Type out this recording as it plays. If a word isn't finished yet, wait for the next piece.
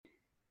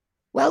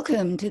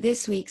Welcome to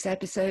this week's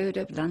episode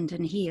of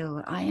London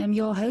Heal. I am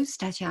your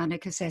host, Tatiana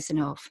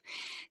Kosesinov.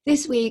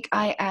 This week,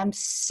 I am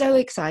so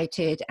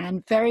excited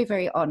and very,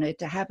 very honored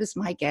to have as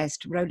my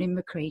guest, Rollin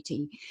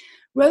McCraty.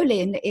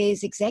 Rollin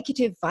is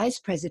Executive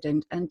Vice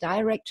President and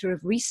Director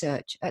of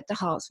Research at the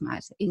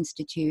HeartMath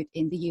Institute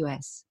in the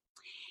US.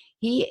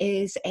 He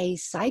is a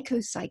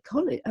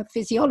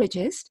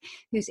physiologist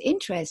whose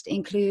interests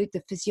include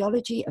the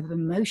physiology of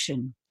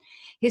emotion.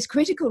 His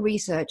critical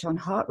research on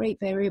heart rate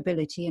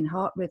variability and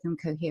heart rhythm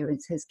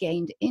coherence has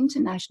gained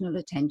international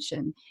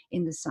attention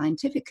in the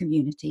scientific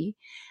community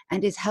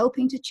and is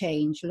helping to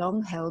change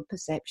long-held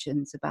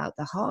perceptions about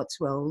the heart's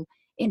role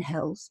in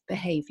health,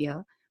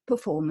 behavior,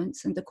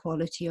 performance, and the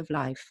quality of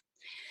life.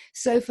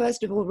 So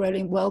first of all,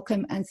 Rollin,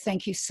 welcome, and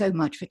thank you so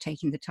much for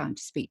taking the time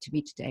to speak to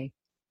me today.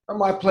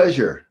 My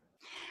pleasure.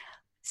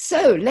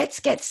 So let's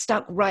get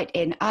stuck right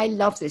in. I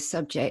love this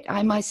subject.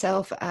 I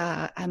myself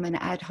am an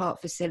ad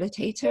heart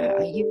facilitator.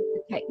 I use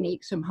the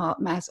techniques from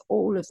HeartMath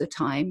all of the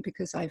time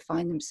because I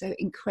find them so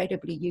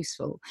incredibly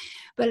useful.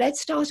 But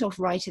let's start off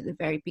right at the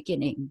very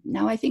beginning.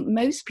 Now, I think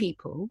most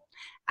people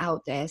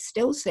out there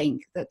still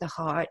think that the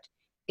heart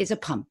is a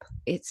pump.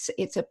 It's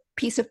a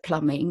piece of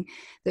plumbing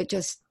that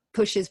just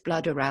pushes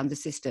blood around the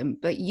system.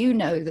 But you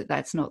know that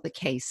that's not the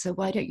case. So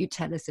why don't you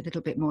tell us a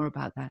little bit more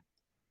about that?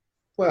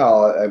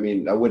 Well, I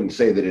mean, I wouldn't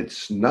say that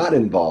it's not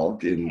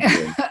involved in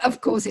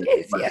Of course it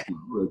is, yeah.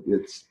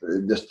 It's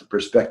just the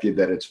perspective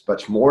that it's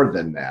much more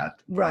than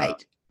that.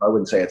 Right. I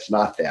wouldn't say it's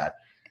not that,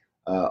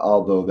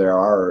 although there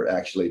are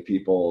actually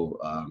people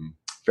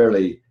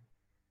fairly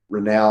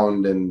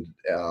renowned and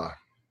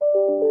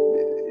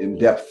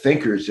in-depth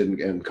thinkers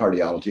in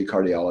cardiology,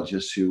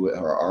 cardiologists who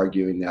are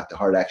arguing that the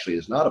heart actually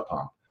is not a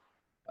pump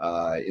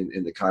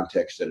in the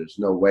context that there's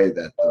no way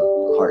that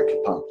the heart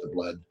can pump the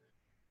blood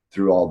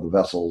through all the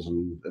vessels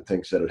and the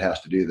things that it has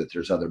to do, that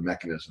there's other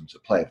mechanisms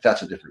at play. But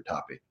that's a different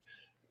topic.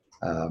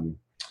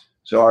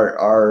 So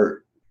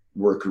our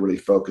work really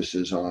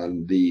focuses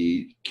on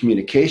the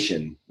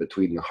communication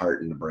between the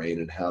heart and the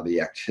brain and how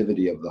the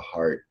activity of the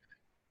heart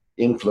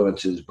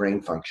influences brain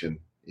function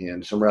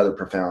in some rather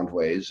profound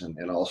ways,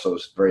 and also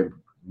is very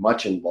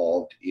much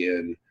involved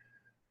in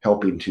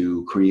helping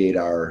to create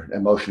our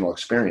emotional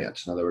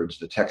experience. In other words,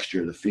 the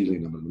texture, the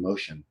feeling of an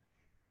emotion.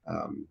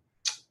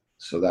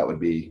 So that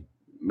would be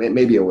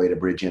maybe a way to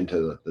bridge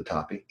into the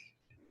topic.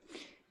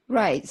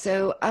 Right.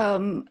 So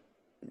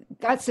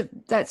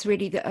that's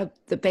really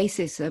the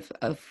basis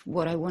of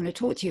what I want to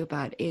talk to you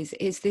about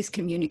is this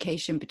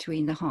communication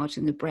between the heart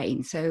and the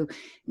brain. So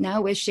now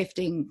we're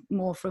shifting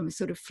more from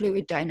sort of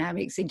fluid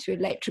dynamics into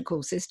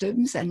electrical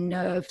systems and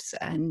nerves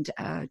and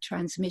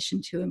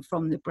transmission to and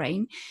from the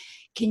brain.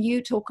 Can you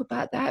talk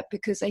about that?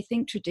 Because I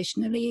think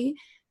traditionally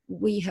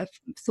we have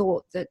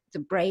thought that the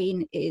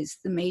brain is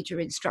the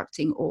major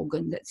instructing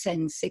organ that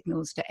sends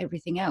signals to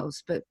everything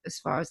else. But as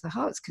far as the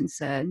heart's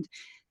concerned,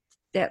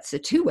 that's a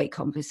two-way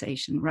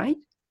conversation, right?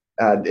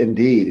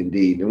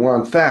 Indeed. And well,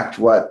 in fact,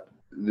 what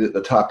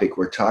the topic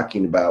we're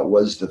talking about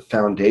was the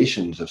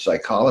foundations of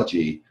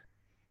psychology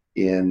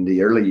in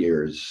the early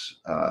years.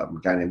 A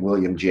guy named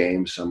William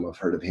James, some have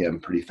heard of him,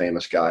 pretty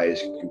famous guy,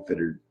 is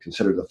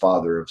considered the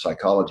father of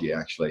psychology,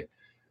 actually.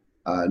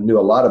 Knew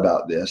a lot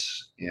about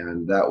this,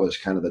 and that was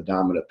kind of the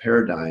dominant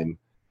paradigm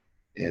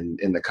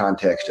in the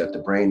context that the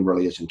brain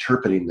really is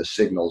interpreting the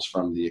signals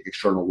from the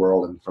external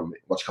world and from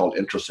what's called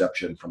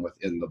interoception from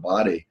within the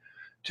body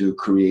to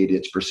create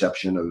its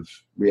perception of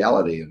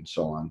reality and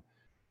so on.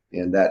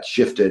 And that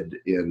shifted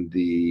in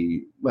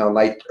the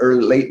late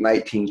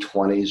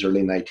 1920s,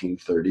 early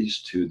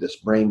 1930s to this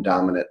brain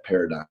dominant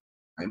paradigm.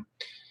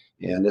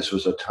 And this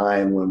was a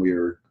time when we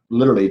were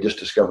literally just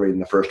discovering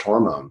the first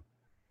hormone,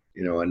 a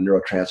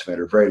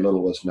neurotransmitter. Very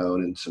little was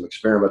known, and some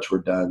experiments were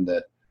done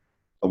that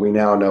we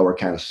now know are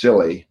kind of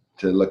silly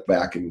to look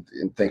back and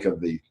think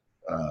of the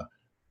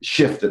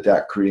shift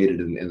that created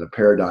in the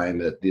paradigm,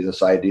 that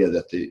this idea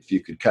that if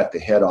you could cut the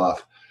head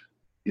off,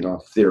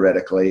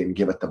 theoretically, and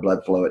give it the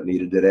blood flow it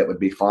needed, that it would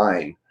be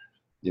fine,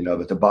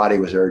 that the body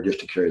was there just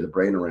to carry the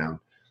brain around.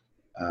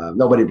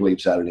 Nobody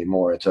believes that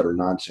anymore. It's utter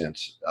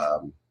nonsense.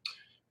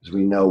 As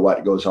we know,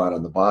 what goes on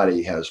in the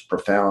body has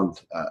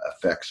profound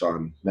effects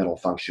on mental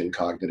function,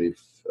 cognitive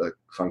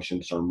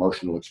functions, or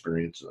emotional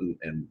experience,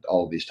 and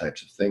all of these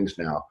types of things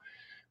now.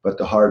 But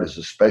the heart is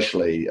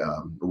especially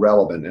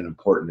relevant and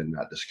important in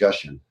that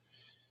discussion.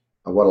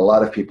 What a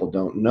lot of people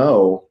don't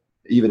know,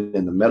 even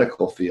in the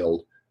medical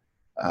field,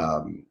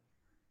 and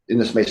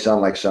this may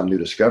sound like some new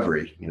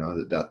discovery,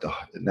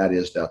 that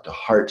is that the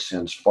heart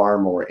sends far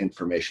more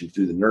information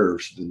through the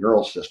nerves, the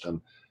neural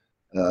system,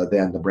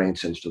 than the brain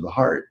sends to the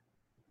heart.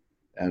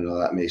 And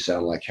that may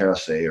sound like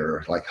heresy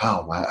or like,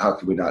 how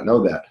could we not know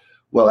that?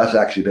 Well, that's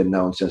actually been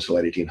known since the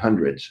late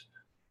 1800s.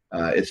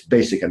 It's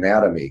basic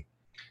anatomy.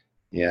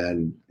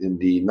 And in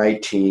the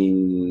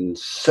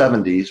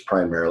 1970s,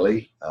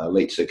 primarily,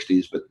 late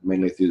 60s, but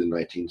mainly through the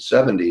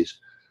 1970s,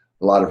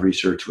 a lot of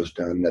research was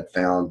done that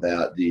found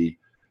that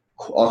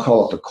I'll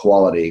call it the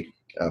quality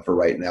for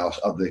right now,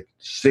 of the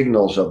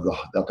signals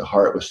that the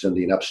heart was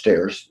sending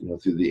upstairs,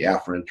 through the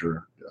afferent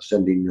or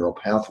ascending neural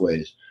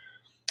pathways,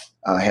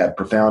 had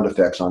profound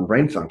effects on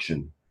brain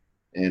function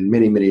and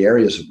many, many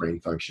areas of brain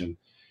function.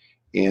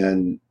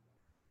 And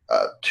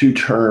two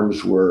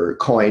terms were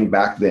coined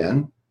back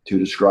then to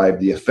describe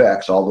the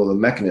effects, although the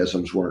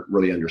mechanisms weren't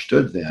really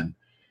understood then.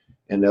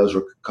 And those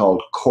were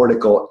called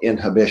cortical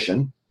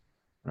inhibition,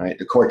 right?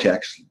 The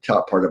cortex,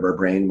 top part of our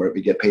brain, where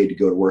we get paid to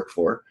go to work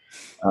for,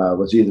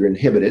 was either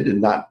inhibited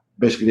and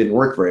basically didn't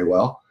work very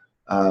well,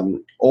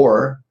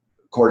 or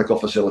cortical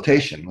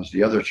facilitation was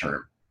the other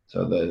term.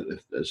 So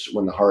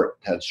when the heart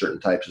had certain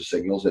types of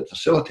signals, it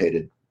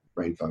facilitated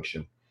brain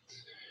function.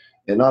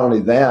 And not only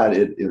that,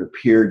 it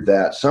appeared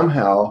that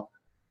somehow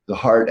the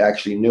heart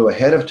actually knew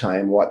ahead of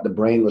time what the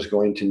brain was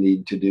going to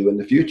need to do in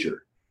the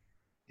future,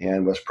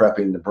 and was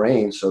prepping the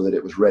brain so that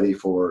it was ready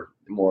for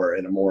a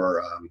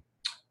more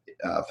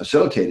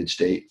facilitated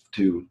state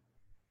to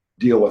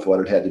deal with what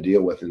it had to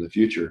deal with in the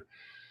future.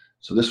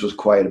 So this was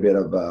quite a bit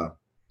of,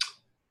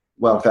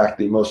 in fact,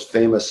 the most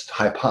famous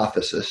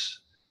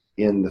hypothesis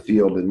in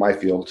my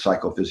field,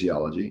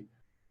 psychophysiology,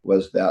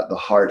 was that the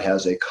heart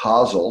has a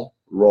causal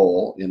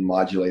role in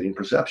modulating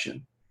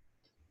perception.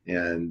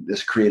 And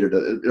this created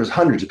there's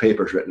hundreds of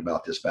papers written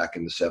about this back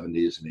in the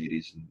 70s and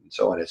 80s and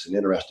so on. It's an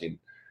interesting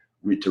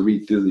to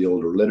read through the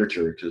older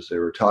literature, because they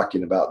were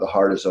talking about the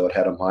heart as though it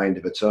had a mind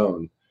of its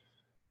own.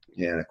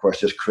 And of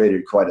course, this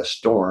created quite a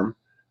storm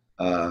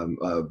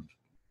of,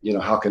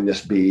 how can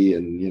this be?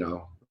 And,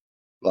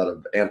 a lot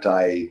of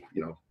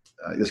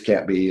this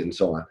can't be, and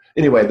so on.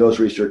 Anyway, those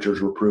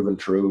researchers were proven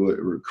true,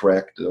 were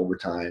correct over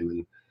time,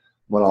 and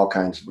won all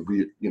kinds of,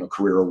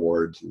 career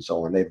awards and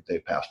so on.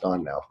 They've passed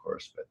on now, of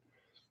course. But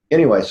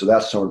anyway, so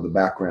that's sort of the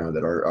background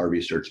that our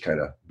research kind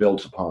of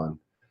builds upon.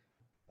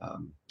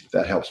 If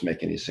that helps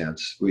make any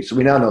sense. So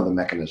we now know the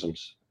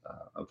mechanisms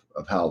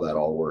of how that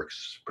all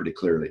works pretty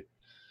clearly.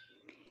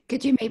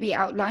 Could you maybe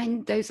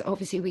outline those?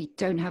 Obviously, we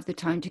don't have the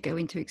time to go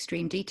into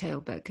extreme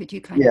detail, but could you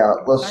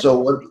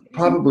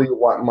probably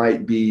what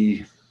might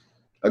be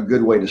a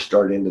good way to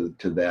start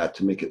into that,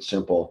 to make it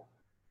simple,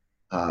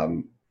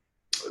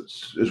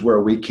 is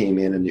where we came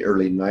in the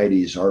early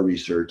 90s, our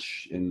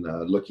research in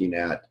looking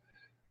at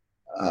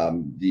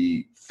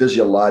the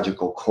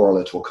physiological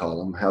correlates, we'll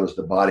call them. How does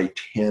the body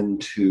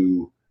tend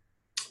to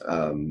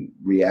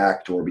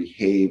react or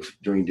behave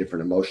during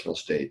different emotional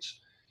states?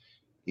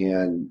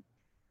 And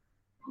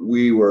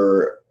we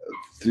were,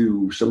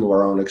 through some of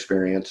our own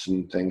experience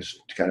and things,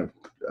 kind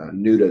of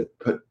knew to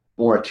put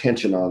more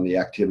attention on the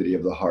activity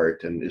of the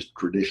heart than is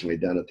traditionally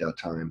done at that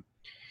time.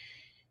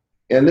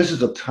 And this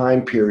is a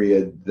time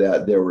period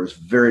that there was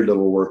very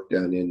little work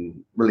done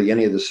in really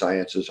any of the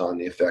sciences on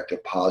the effect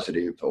of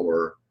positive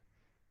or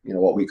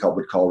what we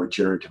would call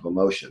regenerative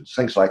emotions,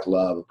 things like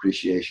love,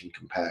 appreciation,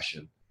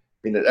 compassion.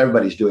 I mean,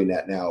 everybody's doing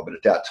that now, but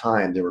at that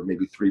time, there were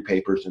maybe 3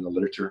 papers in the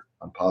literature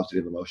on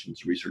positive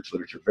emotions, research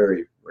literature,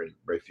 very, very,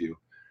 very few.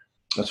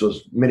 This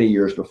was many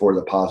years before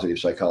the positive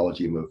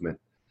psychology movement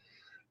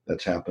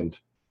that's happened.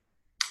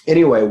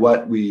 Anyway,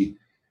 what we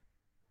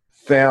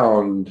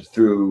found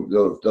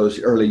through those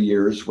early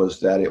years was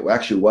that it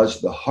actually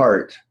was the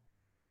heart,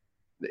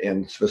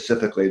 and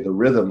specifically the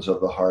rhythms of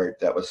the heart,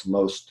 that was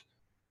most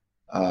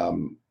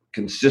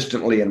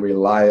consistently and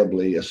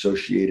reliably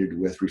associated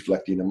with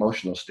reflecting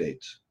emotional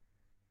states,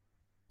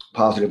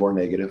 positive or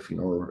negative,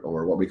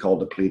 or what we call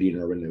depleting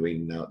or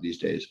renewing now these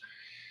days.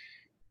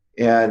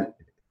 And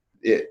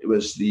it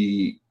was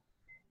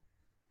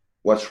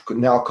what's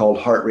now called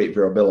heart rate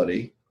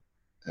variability,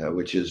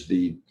 which is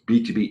the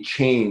beat-to-beat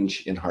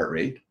change in heart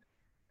rate,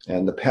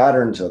 and the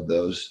patterns of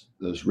those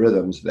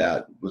rhythms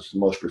that was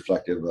most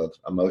reflective of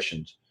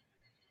emotions.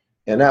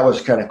 And that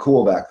was kind of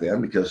cool back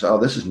then, because,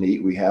 this is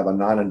neat. We have a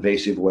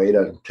non-invasive way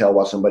to tell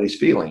what somebody's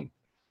feeling,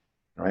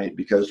 right?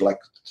 Because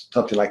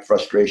something like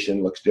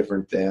frustration looks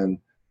different than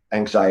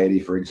anxiety,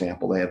 for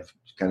example. They have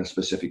kind of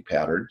specific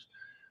patterns.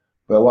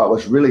 But what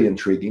was really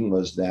intriguing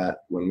was that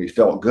when we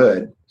felt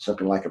good,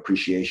 something like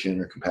appreciation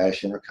or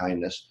compassion or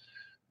kindness,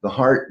 the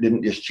heart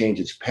didn't just change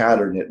its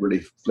pattern. It really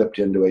flipped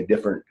into a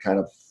different kind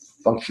of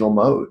functional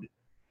mode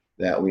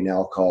that we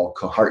now call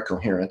heart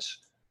coherence,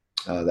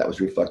 that was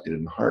reflected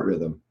in the heart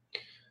rhythm.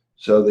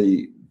 So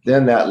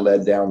then that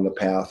led down the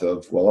path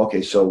of, well,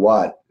 okay, so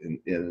what?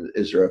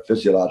 Is there a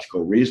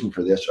physiological reason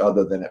for this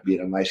other than it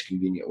being a nice,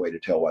 convenient way to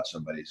tell what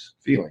somebody's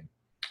feeling?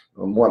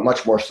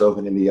 Much more so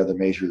than any other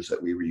measures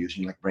that we were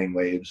using, like brain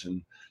waves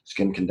and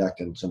skin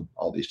conductance and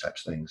all these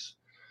types of things.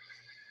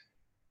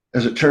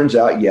 As it turns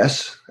out,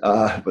 yes,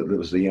 but it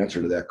was the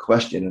answer to that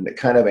question, and it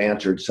kind of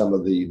answered some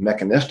of the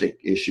mechanistic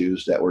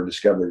issues that were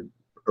discovered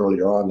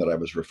earlier on that I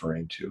was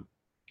referring to.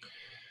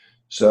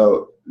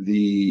 So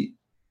the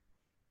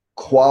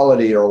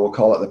quality, or we'll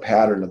call it the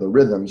pattern of the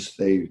rhythms,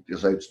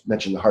 as I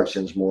mentioned, the heart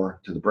sends more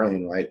to the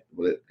brain, right?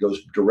 Well, it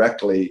goes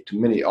directly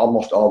to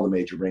almost all the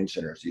major brain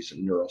centers, these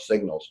neural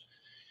signals.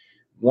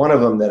 One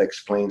of them that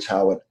explains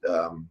how it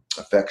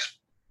affects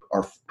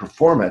our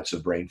performance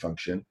of brain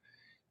function,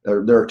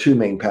 there are 2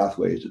 main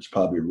pathways it's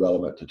probably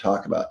relevant to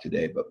talk about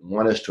today, but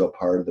one is to a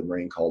part of the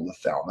brain called the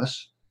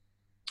thalamus.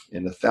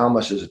 And the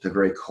thalamus is at the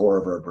very core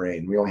of our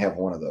brain. We only have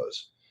one of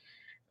those.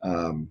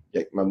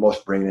 Like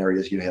most brain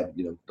areas, you have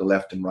the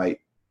left and right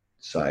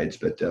sides,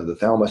 but the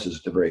thalamus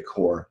is the very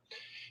core,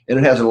 and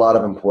it has a lot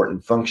of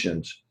important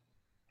functions.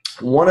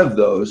 One of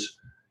those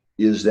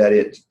is that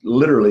it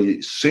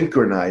literally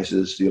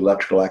synchronizes the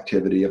electrical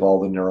activity of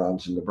all the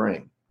neurons in the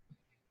brain.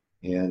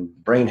 And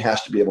the brain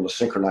has to be able to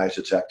synchronize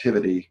its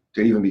activity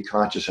to even be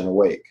conscious and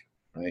awake,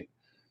 right?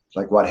 It's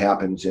like what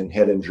happens in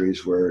head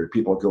injuries where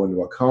people go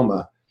into a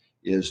coma,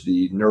 is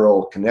the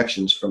neural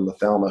connections from the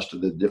thalamus to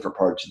the different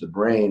parts of the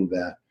brain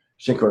that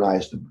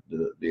synchronize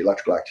the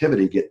electrical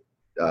activity get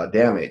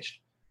damaged.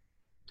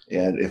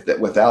 And if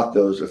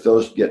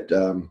those get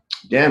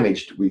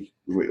damaged,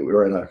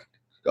 we're in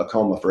a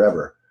coma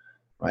forever,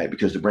 right?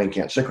 Because the brain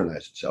can't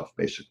synchronize itself,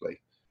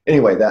 basically.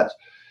 Anyway, that's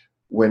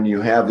when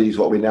you have these,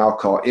 what we now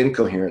call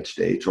incoherent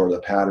states, or the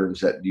patterns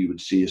that you would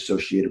see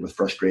associated with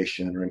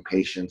frustration or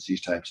impatience,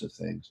 these types of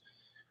things.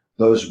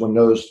 When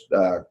those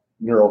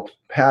neural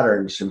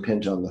patterns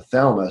impinge on the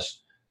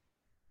thalamus,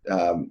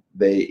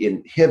 they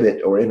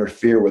inhibit or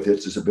interfere with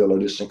its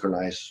ability to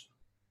synchronize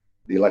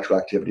the electrical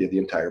activity of the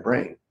entire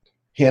brain.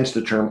 Hence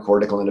the term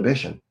cortical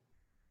inhibition.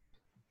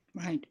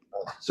 Right.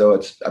 So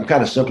I'm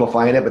kind of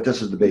simplifying it, but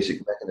this is the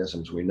basic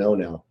mechanisms we know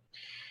now.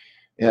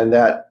 And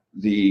that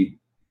the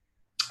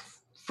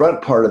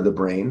front part of the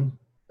brain,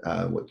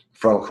 with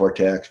frontal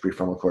cortex,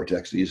 prefrontal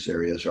cortex, these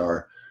areas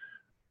are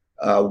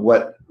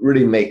what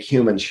really make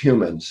humans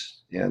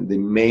humans. And the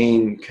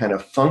main kind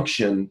of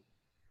function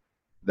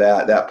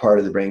that part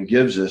of the brain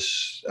gives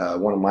us,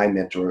 one of my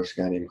mentors,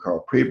 a guy named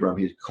Carl Pribram,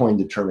 he coined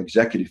the term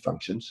executive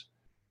functions,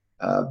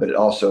 but it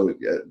also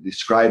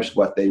describes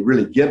what they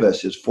really give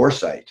us is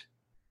foresight.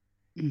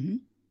 Mm-hmm.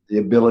 The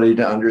ability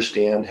to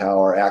understand how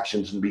our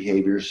actions and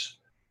behaviors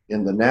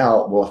in the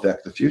now will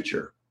affect the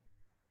future.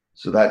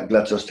 So that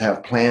lets us to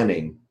have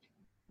planning,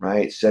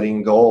 right?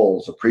 Setting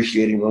goals,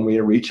 appreciating when we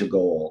reach a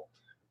goal,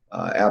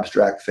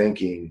 abstract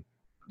thinking,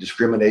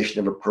 discrimination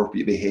of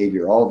appropriate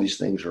behavior. All of these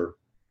things are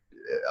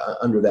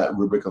under that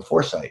rubric of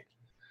foresight.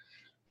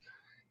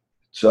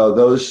 So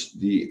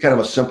the kind of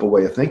a simple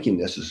way of thinking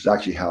this is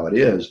actually how it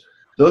is.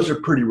 Those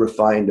are pretty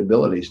refined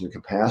abilities and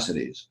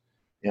capacities.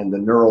 And the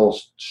neural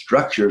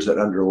structures that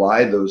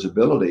underlie those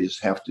abilities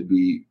have to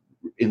be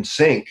in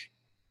sync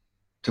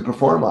to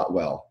perform out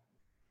well.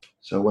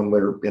 So when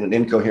we're in an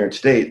incoherent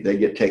state, they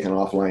get taken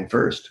offline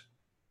first.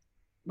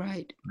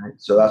 Right.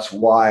 So that's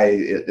why,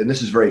 and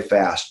this is very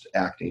fast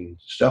acting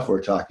stuff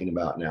we're talking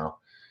about now.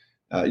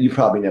 You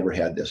probably never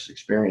had this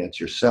experience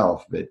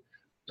yourself, but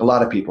a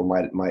lot of people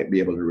might be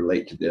able to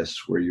relate to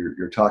this, where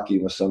you're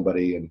talking with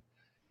somebody and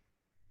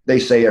they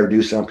say or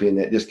do something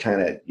that just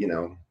kind of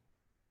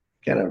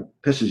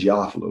pisses you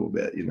off a little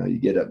bit. You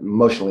get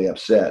emotionally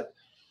upset.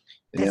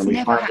 And that's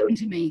never happened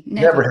to me.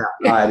 Never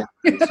happened. I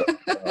didn't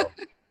think so.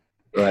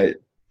 Right.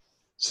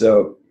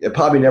 So it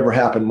probably never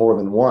happened more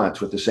than once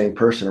with the same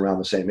person around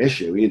the same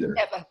issue either.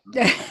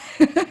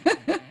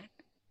 Never.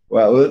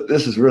 Well,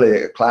 this is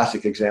really a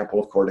classic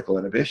example of cortical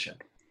inhibition,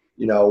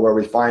 where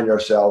we find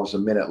ourselves a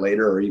minute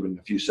later or even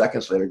a few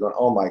seconds later going,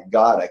 oh my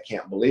God, I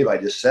can't believe I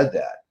just said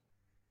that.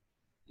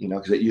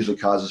 Because it usually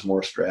causes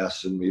more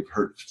stress and we've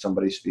hurt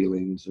somebody's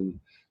feelings and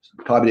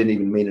probably didn't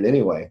even mean it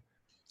anyway.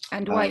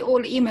 And why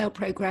all email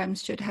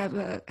programs should have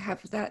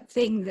that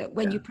thing that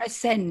when you press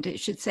send, it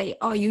should say,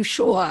 "Are you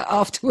sure?"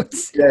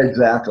 afterwards. Yeah,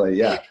 exactly.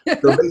 Yeah.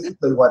 So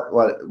basically,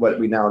 what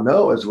we now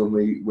know is when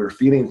we're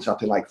feeling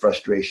something like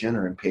frustration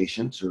or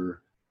impatience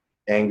or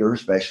anger,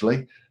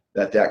 especially,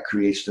 that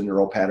creates the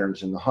neural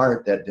patterns in the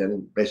heart that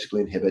then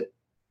basically inhibit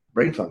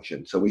brain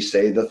function. So we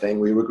say the thing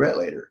we regret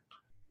later,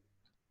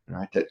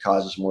 right? That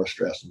causes more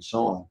stress and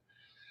so on.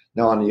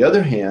 Now, on the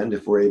other hand,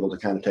 if we're able to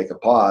kind of take a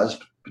pause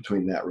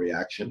between that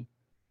reaction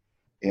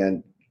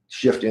and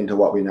shift into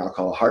what we now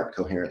call a heart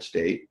coherent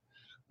state,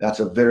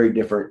 that's a very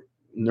different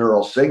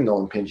neural signal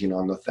impinging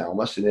on the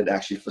thalamus, and it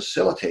actually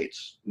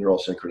facilitates neural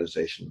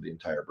synchronization of the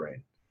entire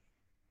brain.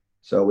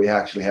 So we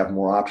actually have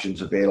more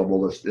options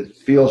available. It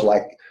feels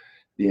like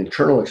the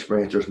internal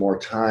experience, there's more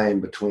time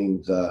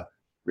between the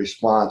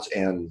response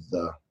and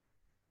the,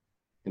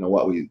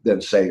 what we then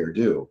say or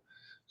do.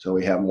 So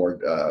we have more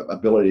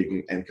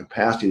ability and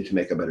capacity to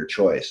make a better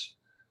choice,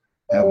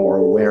 have more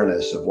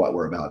awareness of what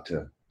we're about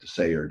to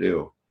say or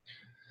do.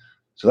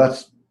 So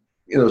that's,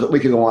 we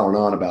could go on and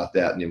on about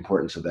that and the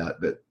importance of that,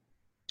 but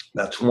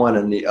that's one.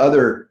 And the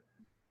other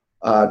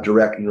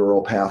direct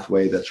neural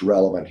pathway that's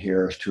relevant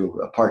here is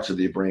to parts of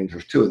the brain.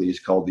 There's two of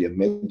these called the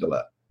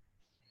amygdala,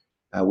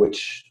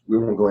 which we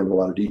won't go into a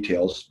lot of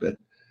details, but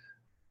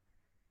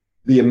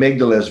the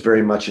amygdala is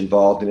very much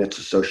involved in its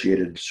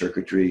associated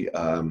circuitry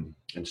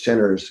and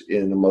centers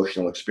in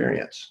emotional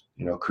experience,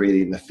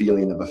 creating the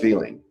feeling of a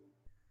feeling,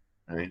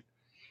 right?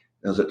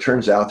 As it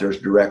turns out, there's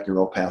direct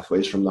neural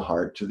pathways from the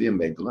heart to the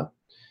amygdala.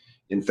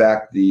 In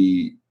fact,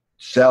 the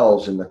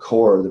cells in the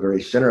core, the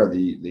very center of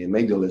the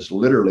amygdala, is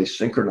literally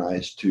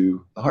synchronized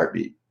to the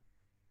heartbeat.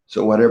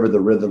 So whatever the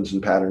rhythms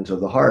and patterns of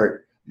the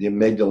heart, the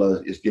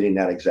amygdala is getting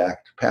that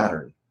exact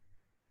pattern.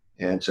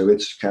 And so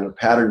it's kind of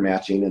pattern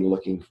matching and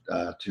looking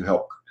to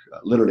help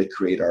literally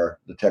create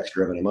the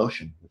texture of an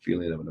emotion, the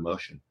feeling of an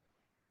emotion.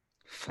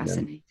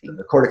 Fascinating.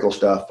 The cortical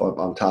stuff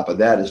on top of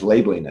that is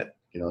labeling it,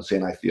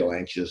 saying I feel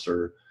anxious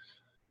or,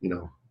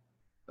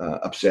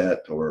 upset,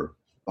 or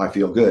I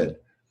feel good.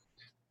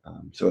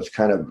 So it's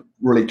kind of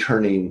really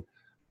turning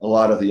a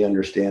lot of the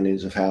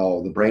understandings of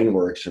how the brain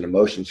works and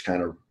emotions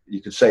kind of,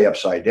 you could say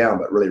upside down,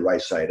 but really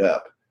right side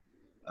up,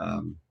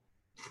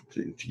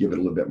 to give it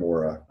a little bit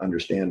more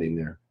understanding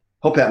there.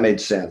 Hope that made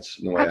sense.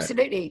 In the way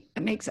Absolutely.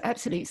 It makes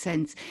absolute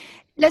sense.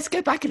 Let's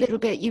go back a little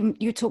bit.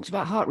 You talked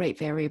about heart rate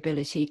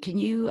variability. Can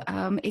you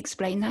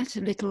explain that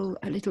a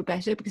little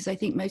better? Because I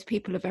think most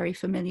people are very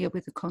familiar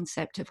with the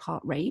concept of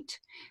heart rate,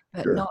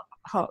 but Sure. not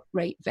heart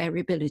rate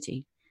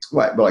variability.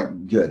 Right,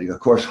 but good. Of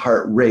course,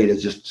 heart rate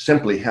is just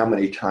simply how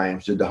many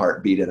times did the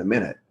heart beat in a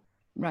minute.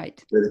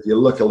 Right. But if you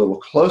look a little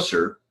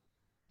closer,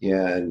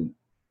 and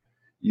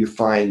you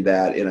find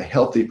that in a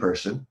healthy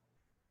person,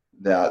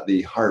 that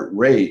the heart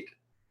rate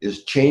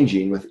is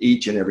changing with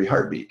each and every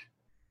heartbeat.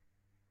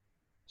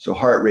 So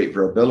heart rate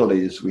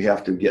variability is, we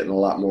have to get a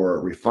lot more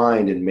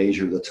refined and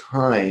measure the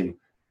time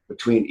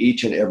between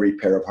each and every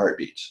pair of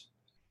heartbeats.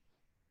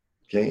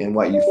 Okay, and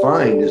what you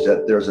find is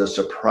that there's a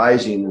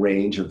surprising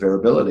range of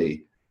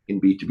variability in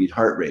beat-to-beat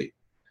heart rate.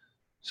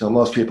 So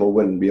most people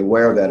wouldn't be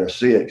aware of that or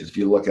see it, because if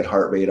you look at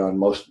heart rate on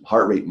most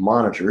heart rate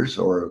monitors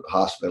or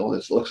hospital,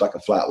 it looks like a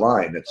flat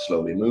line that's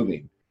slowly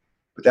moving.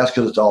 But that's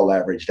because it's all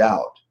averaged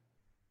out,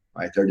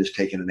 right? They're just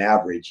taking an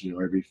average,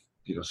 every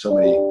so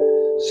many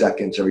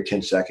seconds, every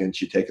 10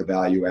 seconds, you take a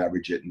value,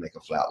 average it, and make a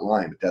flat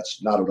line. But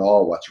that's not at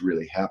all what's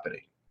really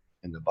happening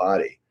in the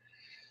body.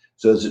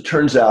 So as it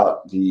turns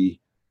out, the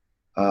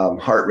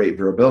heart rate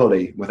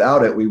variability,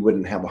 without it, we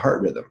wouldn't have a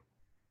heart rhythm.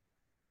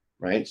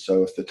 Right.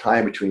 So if the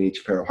time between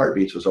each pair of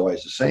heartbeats was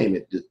always the same,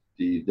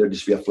 there'd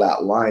just be a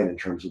flat line in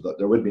terms of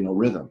there would be no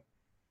rhythm.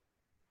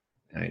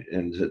 Right?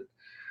 And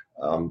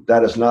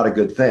that is not a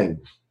good thing.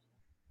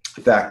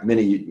 In fact,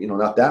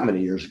 not that many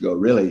years ago,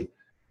 really,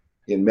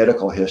 in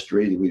medical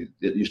history,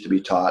 it used to be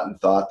taught and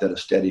thought that a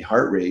steady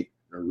heart rate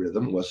or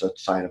rhythm was a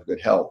sign of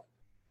good health.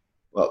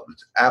 Well,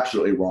 it's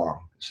absolutely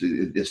wrong.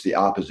 It's the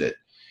opposite.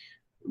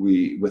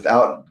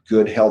 Without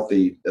good,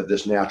 healthy,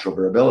 this natural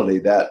variability,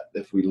 that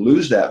if we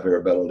lose that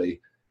variability,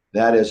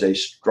 that is a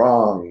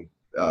strong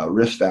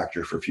risk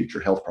factor for future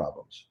health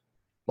problems,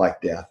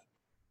 like death.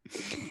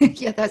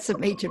 Yeah, that's a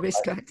major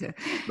risk factor.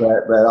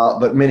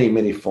 But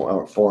many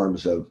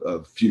forms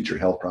of future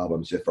health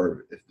problems if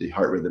the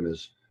heart rhythm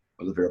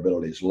or the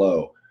variability is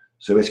low.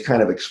 So it's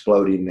kind of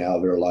exploding now.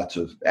 There are lots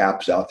of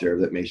apps out there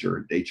that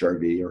measure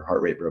HRV, or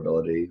heart rate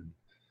variability,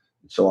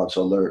 and so on.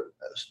 So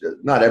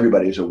not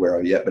everybody's aware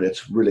of it yet, but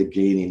it's really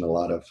gaining a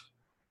lot of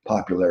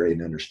popularity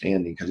and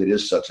understanding, because it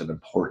is such an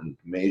important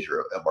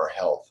measure of our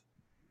health.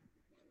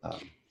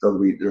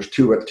 So there's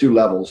two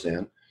levels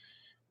then.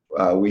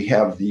 We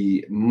have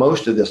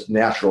most of this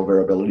natural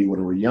variability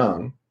when we're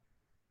young,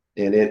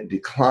 and it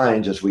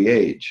declines as we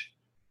age.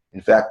 In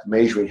fact,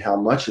 measuring how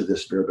much of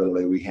this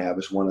variability we have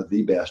is one of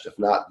the best, if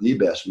not the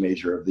best,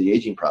 measure of the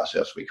aging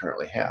process we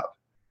currently have.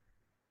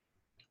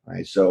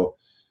 Right. So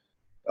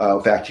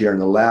in fact, here in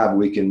the lab,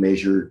 we can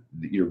measure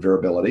your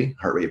variability,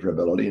 heart rate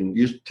variability, and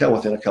you tell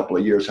within a couple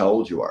of years how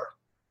old you are,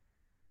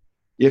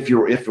 if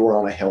we're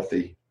on a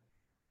healthy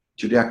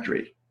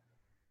trajectory.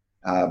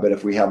 But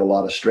if we have a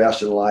lot of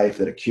stress in life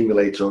that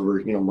accumulates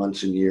over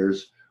months and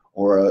years,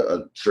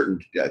 or certain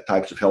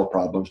types of health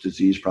problems,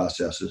 disease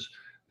processes,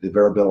 the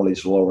variability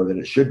is lower than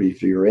it should be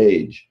for your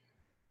age,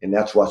 and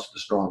that's what's the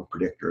strong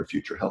predictor of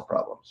future health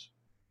problems,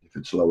 if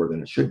it's lower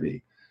than it should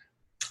be.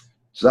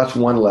 So that's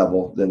one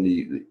level.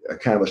 Then I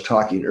kind of was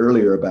talking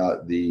earlier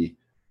about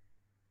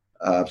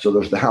so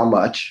there's the how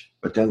much,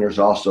 but then there's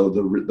also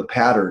the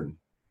pattern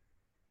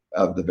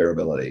of the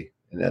variability.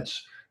 And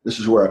this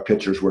is where a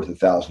picture's worth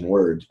 1,000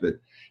 words. But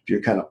if you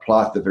kind of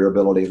plot the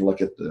variability and look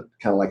at the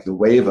kind of like the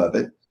wave of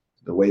it,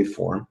 the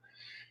waveform,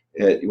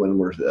 when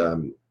we're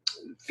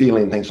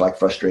feeling things like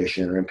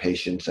frustration or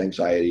impatience,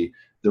 anxiety,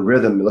 the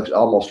rhythm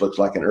almost looks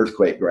like an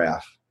earthquake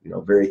graph,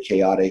 very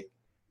chaotic,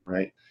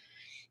 right?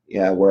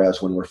 Yeah,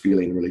 whereas when we're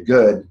feeling really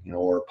good,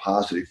 or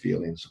positive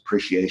feelings,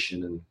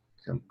 appreciation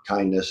and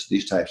kindness,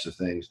 these types of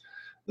things,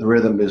 the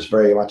rhythm is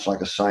very much like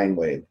a sine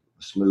wave,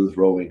 a smooth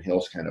rolling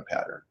hills kind of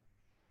pattern.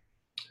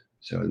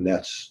 So, and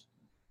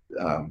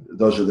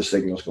those are the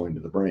signals going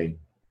to the brain.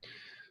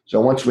 So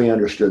once we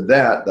understood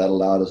that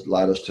allowed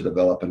us to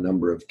develop a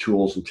number of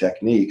tools and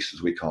techniques,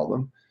 as we call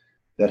them,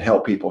 that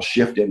help people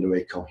shift into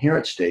a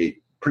coherent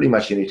state pretty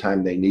much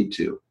anytime they need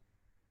to,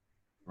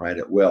 right,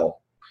 at will.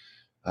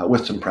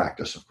 With some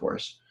practice, of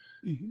course.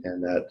 Mm-hmm.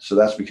 And so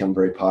that's become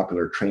very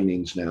popular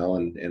trainings now,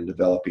 and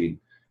developing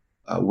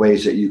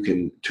ways that you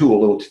can tool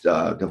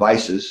little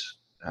devices.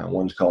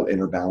 One's called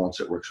Inner Balance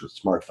that works with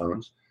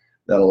smartphones,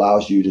 that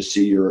allows you to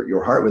see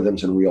your heart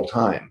rhythms in real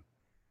time.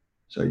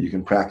 So you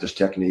can practice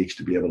techniques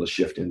to be able to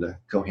shift into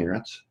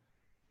coherence,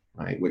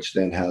 right? Which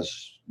then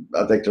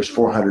I think there's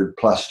 400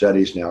 plus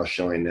studies now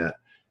showing that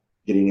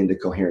getting into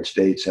coherent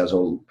states has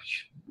a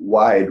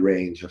wide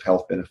range of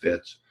health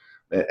benefits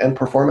and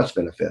performance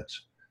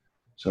benefits.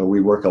 So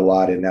we work a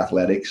lot in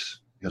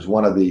athletics because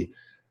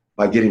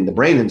by getting the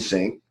brain in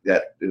sync,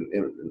 that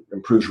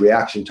improves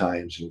reaction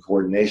times and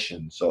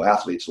coordination. So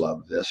athletes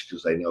love this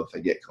because they know if they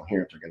get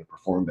coherent, they're going to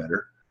perform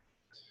better.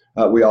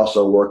 We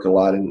also work a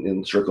lot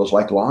in circles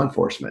like law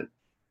enforcement,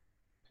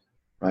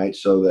 right?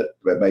 So that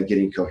by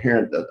getting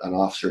coherent, an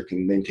officer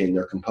can maintain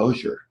their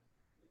composure,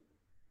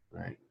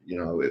 right?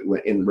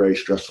 In very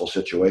stressful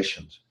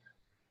situations.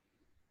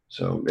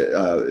 So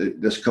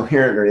this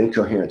coherent or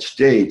incoherent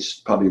states,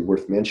 probably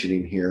worth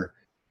mentioning here,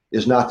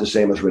 is not the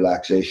same as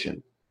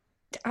relaxation.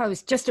 I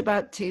was just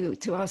about to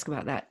ask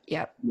about that.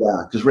 Yeah.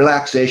 Yeah, because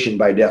relaxation,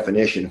 by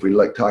definition, if we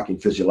like talking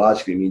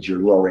physiologically, means you're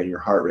lowering your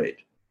heart rate.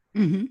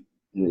 Mm-hmm.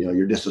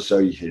 You're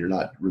disassociated. You're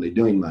not really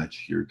doing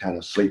much. You're kind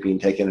of sleeping,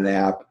 taking a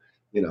nap.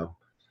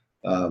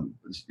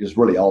 Is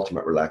really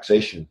ultimate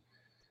relaxation.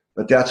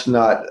 But that's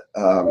not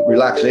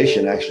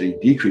relaxation. Actually,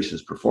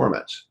 decreases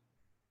performance.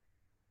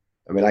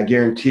 I mean, I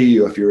guarantee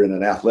you, if you're in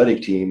an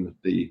athletic team,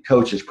 the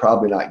coach is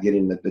probably not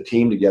getting the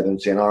team together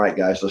and saying, "All right,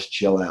 guys, let's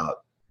chill out."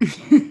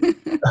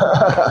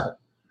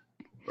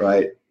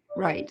 Right?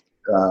 Right.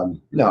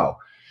 No.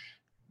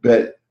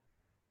 But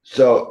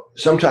so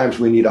sometimes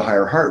we need a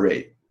higher heart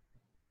rate.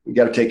 We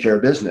got to take care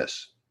of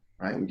business,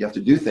 right? We have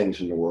to do things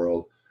in the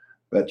world,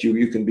 but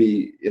you can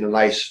be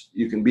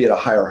you can be at a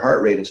higher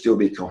heart rate and still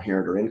be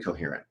coherent or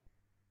incoherent,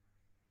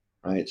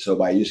 right? So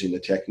by using the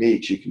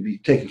techniques, you can be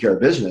taking care of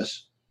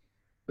business,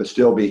 but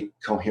still be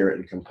coherent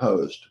and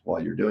composed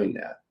while you're doing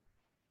that,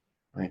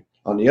 right?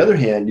 On the other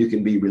hand, you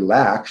can be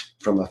relaxed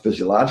from a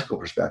physiological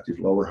perspective,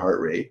 lower heart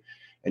rate,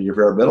 and your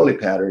variability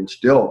pattern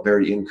still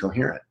very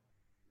incoherent.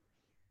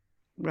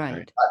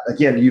 Right.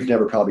 Again, you've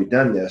never probably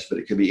done this, but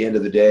it could be end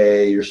of the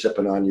day, you're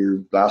sipping on your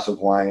glass of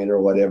wine or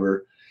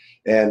whatever,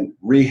 and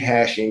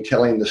rehashing,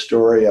 telling the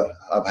story of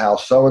how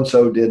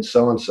so-and-so did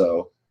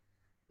so-and-so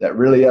that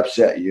really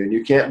upset you. And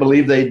you can't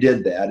believe they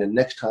did that. And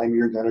next time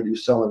you're going to do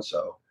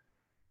so-and-so,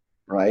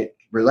 right?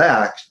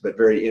 Relaxed, but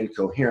very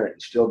incoherent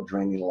and still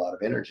draining a lot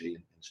of energy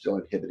and still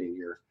inhibiting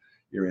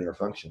your inner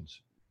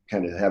functions,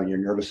 kind of having your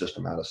nervous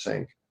system out of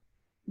sync.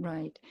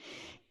 Right.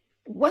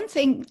 One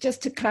thing,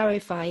 just to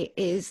clarify,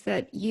 is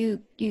that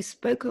you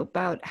spoke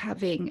about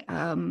having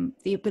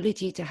the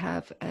ability to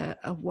have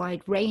a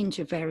wide range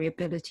of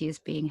variability as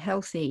being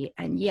healthy,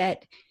 and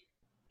yet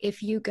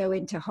if you go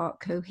into heart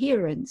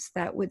coherence,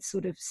 that would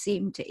sort of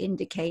seem to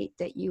indicate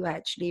that you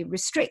actually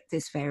restrict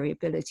this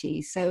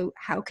variability. So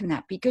how can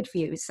that be good for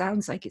you? It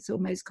sounds like it's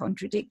almost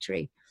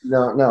contradictory.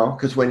 No,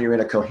 because when you're in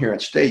a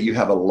coherent state, you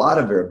have a lot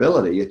of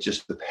variability. It's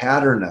just the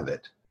pattern of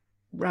it.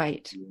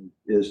 Right.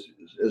 Is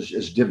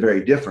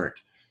very different.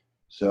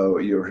 So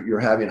you're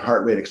having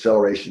heart rate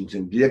accelerations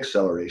and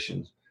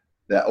deaccelerations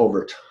that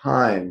over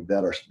time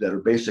that are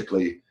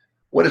basically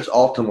what it's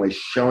ultimately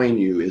showing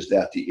you is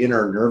that the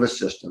inner nervous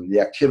system, the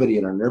activity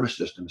in our nervous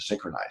system is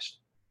synchronized.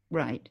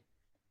 Right.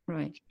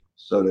 Right.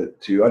 So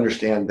to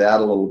understand that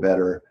a little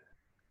better,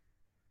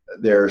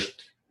 there's,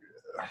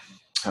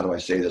 how do I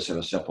say this in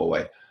a simple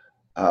way?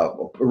 A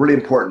really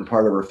important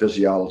part of our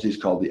physiology is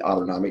called the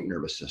autonomic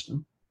nervous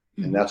system.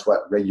 And that's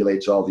what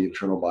regulates all the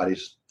internal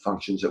body's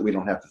functions that we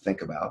don't have to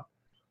think about.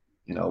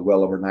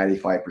 Well over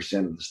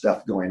 95% of the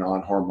stuff going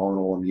on,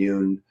 hormonal,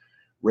 immune,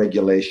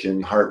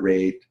 regulation, heart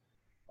rate,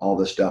 all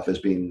this stuff is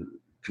being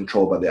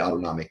controlled by the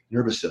autonomic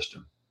nervous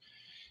system.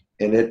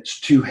 And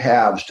it's two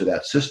halves to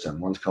that system.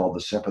 One's called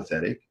the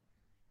sympathetic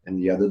and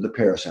the other the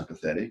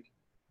parasympathetic.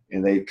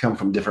 And they come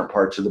from different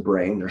parts of the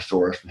brain. They're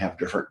sourced and have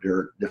different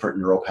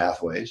neural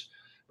pathways.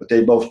 But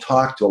they both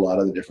talk to a lot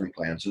of the different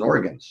glands and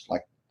organs,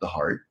 like the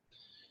heart.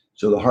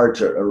 So the heart's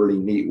a really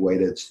neat way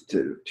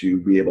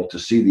to be able to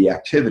see the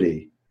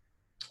activity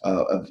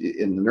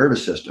in the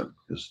nervous system,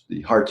 because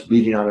the heart's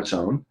beating on its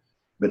own,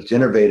 but it's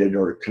innervated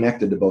or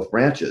connected to both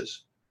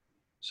branches.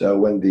 So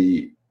when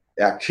the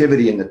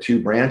activity in the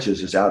two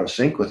branches is out of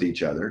sync with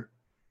each other,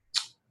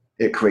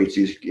 it creates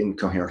these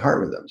incoherent heart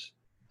rhythms.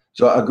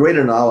 So a great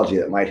analogy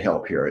that might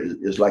help here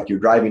is like you're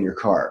driving your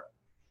car,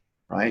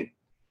 right?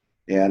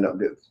 And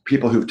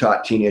people who've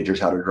taught teenagers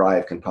how to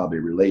drive can probably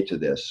relate to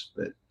this.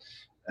 But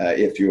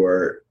if you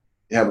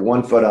have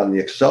one foot on the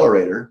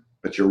accelerator,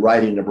 but you're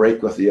riding the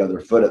brake with the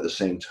other foot at the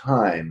same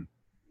time,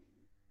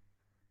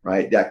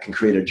 right? That can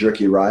create a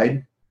jerky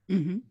ride.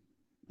 Mm-hmm.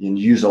 You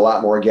use a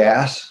lot more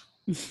gas.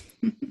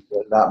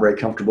 Not very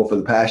comfortable for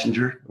the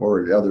passenger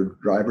or the other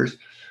drivers.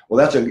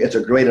 Well, it's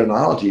a great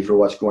analogy for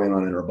what's going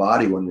on in our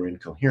body when we're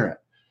incoherent.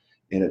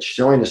 And it's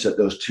showing us that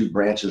those two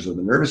branches of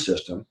the nervous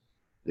system,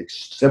 the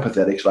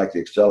sympathetics like the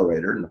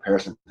accelerator and the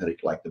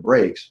parasympathetic like the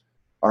brakes,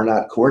 are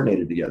not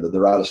coordinated together.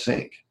 They're out of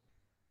sync,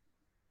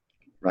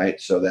 right?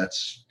 So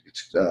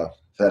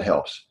that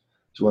helps.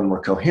 So when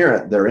we're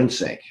coherent, they're in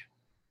sync,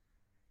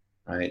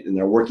 right? And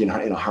they're working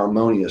in a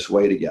harmonious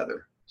way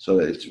together. So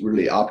it's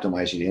really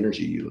optimizing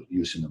energy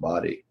use in the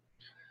body.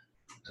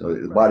 So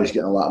the body's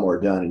getting a lot more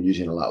done and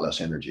using a lot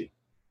less energy.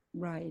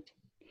 Right.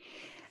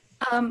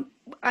 Um,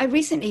 I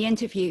recently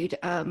interviewed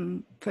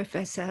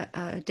Professor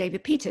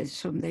David Peters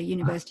from the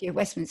University of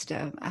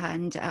Westminster,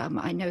 and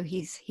I know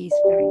he's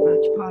very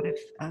much part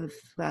of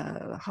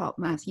heart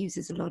math,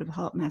 uses a lot of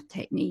heart math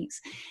techniques,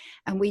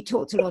 and we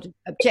talked a lot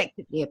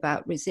objectively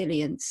about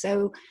resilience.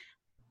 So,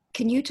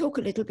 can you talk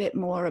a little bit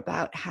more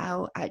about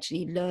how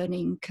actually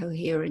learning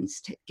coherence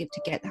to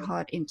get the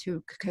heart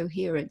into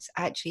coherence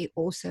actually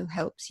also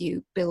helps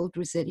you build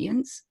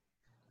resilience?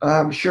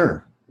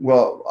 Sure.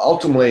 Well,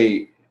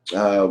 ultimately,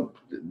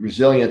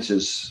 resilience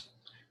is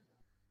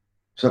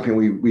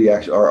something we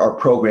actually, our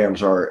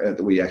programs are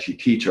that we actually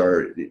teach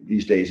are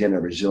these days in a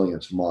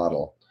resilience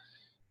model.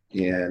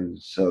 And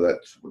so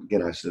that's,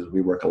 again, I said, we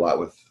work a lot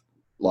with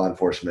law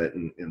enforcement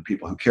and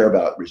people who care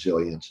about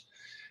resilience.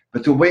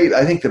 But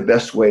I think the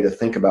best way to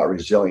think about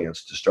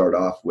resilience to start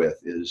off with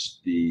is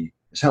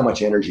how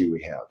much energy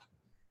we have.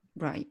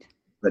 Right.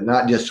 But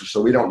not just,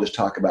 so we don't just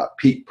talk about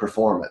peak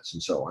performance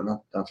and so on.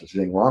 Not there's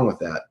anything wrong with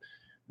that,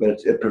 but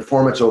it's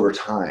performance over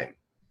time,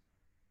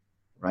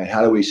 right?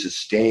 How do we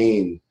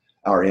sustain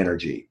our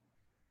energy?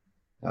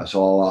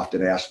 So I'll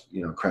often ask,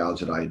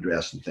 crowds that I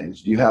address and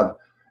things, do you have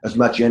as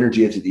much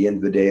energy at the end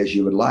of the day as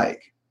you would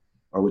like?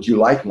 Or would you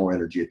like more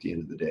energy at the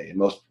end of the day?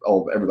 And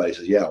everybody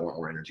says, yeah, I want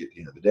more energy at the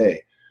end of the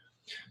day.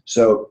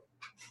 So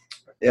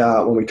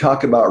when we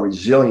talk about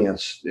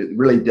resilience, it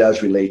really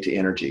does relate to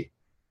energy.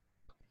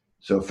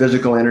 So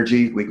physical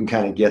energy, we can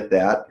kind of get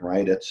that,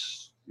 right?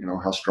 It's,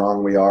 how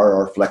strong we are,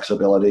 our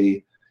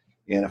flexibility.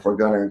 And if we're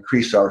going to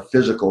increase our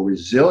physical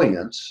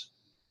resilience,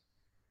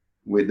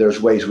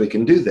 there's ways we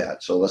can do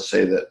that. So let's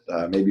say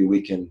that maybe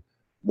we can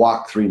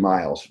walk 3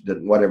 miles,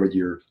 whatever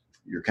your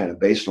kind of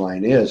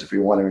baseline is. If we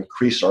want to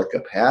increase our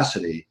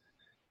capacity,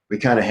 we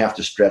kind of have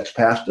to stretch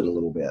past it a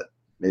little bit.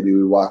 Maybe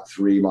we walk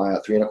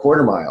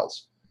 3.25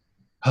 miles,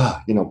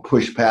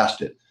 push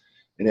past it,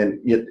 and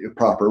then get a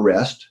proper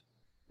rest,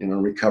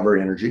 recover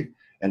energy,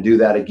 and do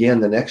that again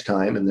the next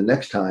time and the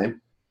next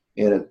time.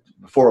 And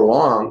before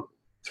long,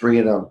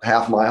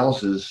 3.5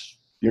 miles is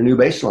your new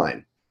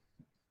baseline,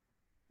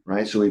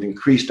 right? So we've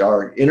increased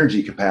our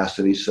energy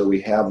capacity so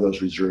we have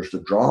those reserves to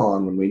draw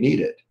on when we need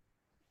it.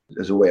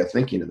 There's a way of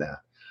thinking of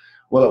that.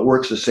 Well, it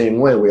works the same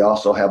way. We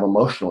also have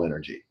emotional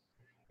energy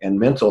and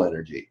mental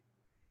energy,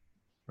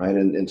 right?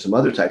 And some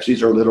other types.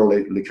 These are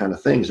literally the kind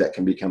of things that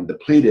can become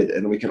depleted,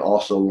 and we can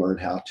also learn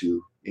how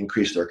to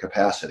increase their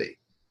capacity,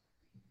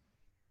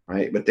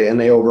 right? But then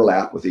they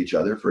overlap with each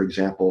other. For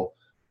example,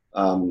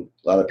 a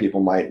lot of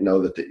people might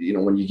know that,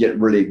 when you get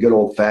really good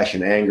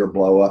old-fashioned anger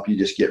blow up, you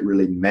just get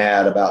really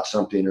mad about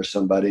something or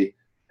somebody,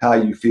 how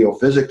you feel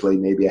physically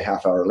maybe a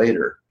half hour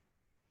later.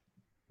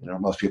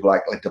 Most people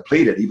like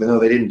depleted, even though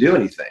they didn't do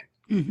anything.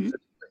 Mm-hmm.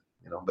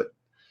 But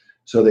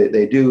so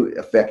they do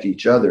affect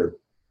each other.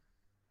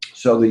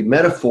 So the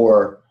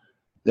metaphor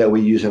that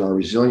we use in our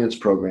resilience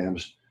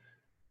programs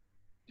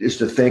is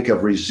to think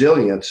of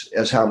resilience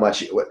as how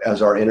much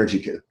as our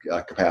energy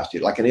capacity,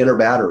 like an inner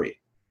battery,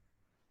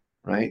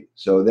 right?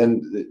 So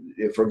then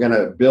if we're going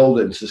to build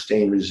and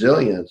sustain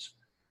resilience,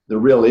 the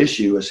real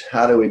issue is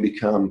how do we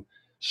become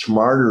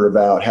smarter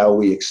about how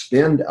we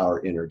expend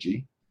our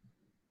energy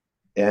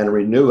and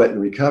renew it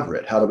and recover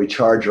it? How do we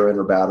charge our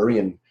inner battery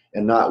and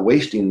not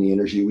wasting the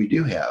energy we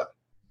do have?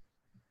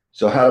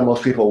 So how do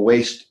most people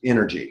waste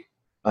energy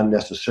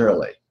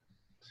unnecessarily?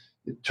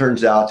 It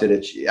turns out that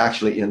it's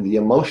actually in the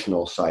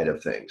emotional side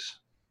of things,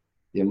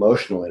 the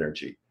emotional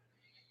energy.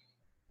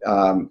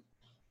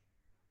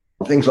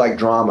 Things like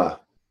drama,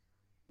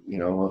 a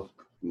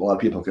lot of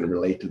people can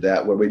relate to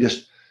that, where we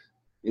just,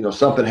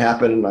 something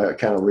happened, I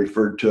kind of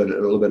referred to it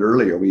a little bit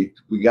earlier. We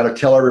got to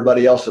tell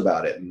everybody else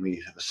about it, and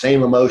we have the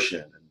same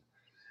emotion. And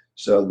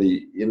so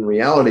in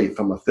reality,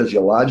 from a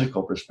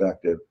physiological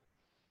perspective,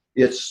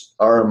 it's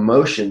our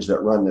emotions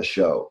that run the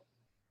show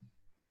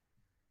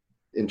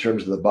in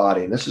terms of the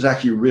body. And this is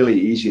actually really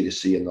easy to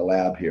see in the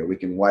lab here. We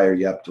can wire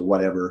you up to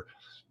whatever,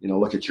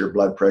 look at your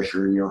blood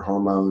pressure and your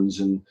hormones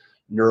and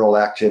neural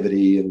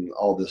activity and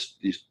all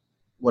these,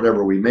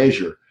 whatever we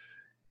measure.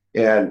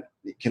 And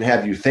it can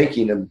have you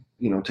thinking of,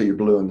 till you're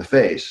blue in the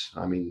face.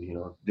 I mean,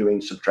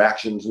 doing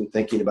subtractions and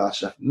thinking about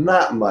stuff.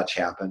 Not much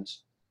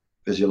happens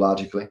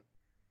physiologically.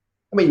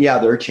 I mean, yeah,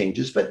 there are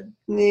changes, but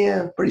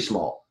pretty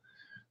small.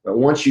 But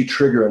once you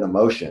trigger an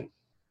emotion,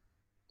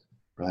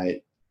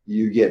 right,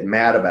 you get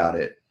mad about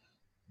it,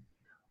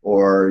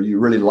 or you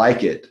really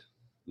like it,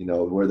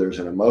 where there's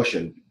an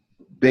emotion,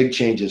 big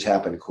changes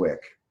happen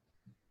quick,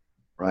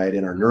 right,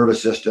 in our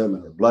nervous system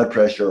and our blood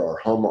pressure,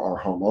 our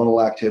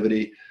hormonal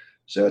activity.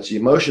 So it's the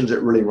emotions that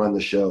really run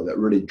the show, that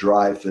really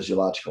drive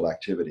physiological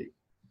activity.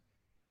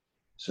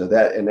 So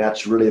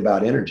that's really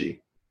about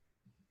energy,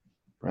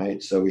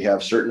 right? So we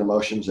have certain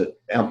emotions that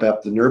amp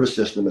up the nervous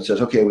system that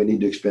says, okay, we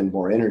need to expend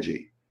more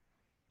energy.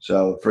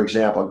 So, for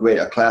example,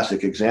 a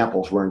classic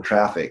example is we're in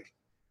traffic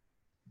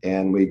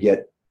and we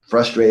get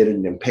frustrated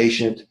and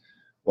impatient.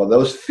 Well,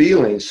 those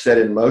feelings set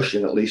in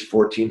motion at least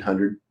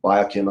 1,400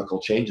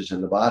 biochemical changes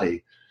in the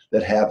body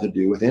that have to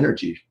do with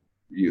energy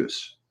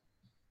use,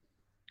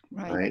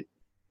 right?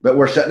 But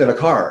we're sitting in a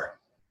car.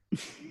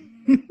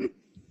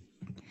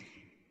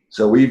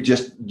 So we've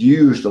just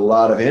used a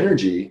lot of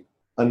energy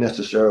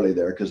unnecessarily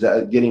there, because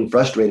that getting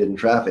frustrated in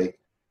traffic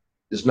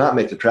does not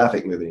make the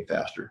traffic move any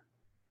faster.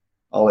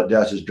 All it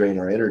does is drain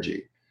our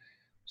energy.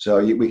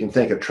 So we can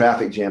think of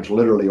traffic jams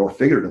literally or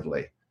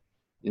figuratively.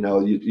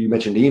 You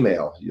mentioned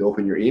email. You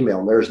open your email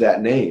and there's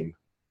that name.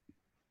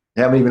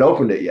 You haven't even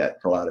opened it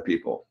yet for a lot of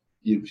people.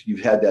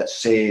 You've had that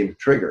same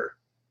trigger.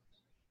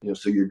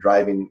 So you're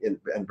driving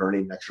and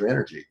burning extra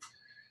energy.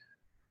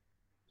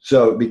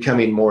 So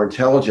becoming more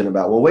intelligent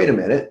about, well, wait a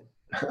minute,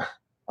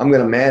 I'm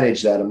going to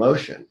manage that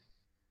emotion,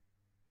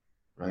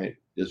 right?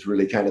 Is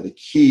really kind of the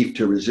key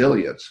to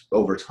resilience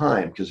over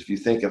time. Because if you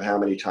think of how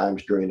many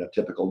times during a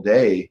typical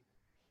day,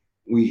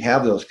 we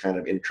have those kind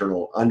of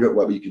internal, under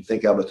what you can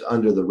think of as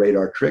under the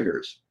radar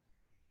triggers.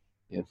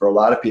 And for a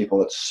lot of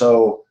people, it's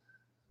so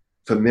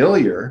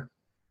familiar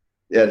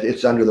that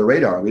it's under the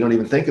radar. We don't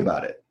even think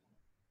about it,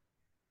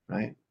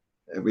 right?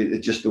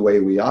 It's just the way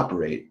we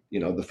operate,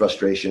 the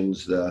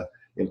frustrations, the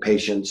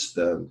impatience,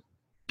 the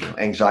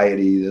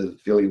anxiety, the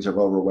feelings of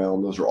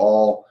overwhelm, those are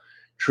all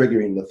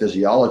triggering the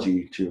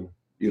physiology to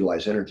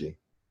utilize energy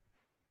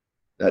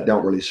that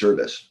don't really serve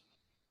us.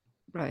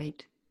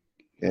 Right.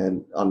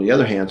 And on the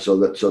other hand,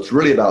 so it's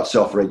really about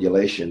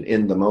self-regulation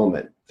in the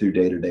moment through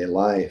day-to-day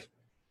life,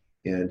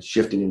 and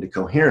shifting into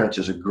coherence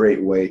is a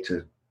great way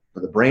for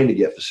the brain to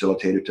get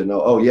facilitated to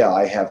know, oh yeah,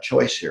 I have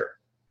choice here,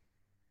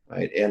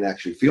 right? And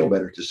actually feel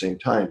better at the same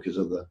time because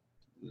of the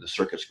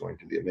circuits going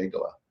to the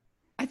amygdala.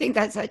 I think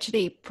that's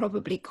actually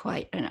probably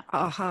quite an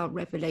aha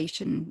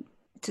revelation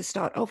to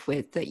start off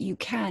with, that you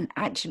can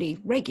actually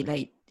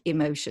regulate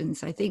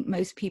emotions. I think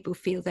most people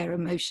feel their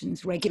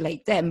emotions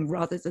regulate them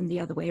rather than the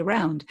other way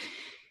around.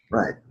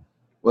 Right.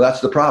 Well,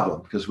 that's the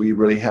problem, because we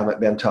really haven't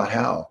been taught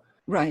how.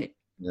 Right.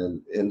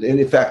 And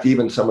in fact,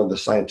 even some of the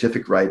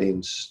scientific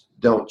writings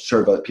don't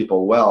serve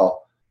people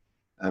well.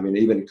 I mean,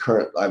 even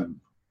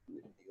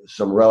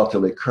some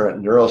relatively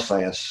current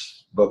neuroscience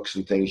books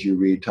and things you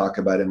read talk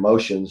about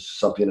emotions,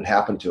 something that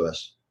happened to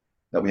us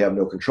that we have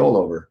no control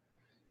over.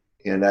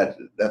 And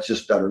that's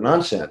just utter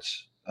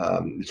nonsense.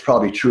 It's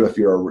probably true if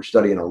you're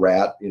studying a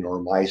rat,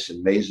 or mice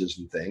and mazes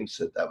and things,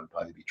 that would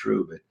probably be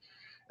true. But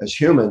as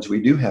humans,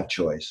 we do have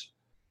choice.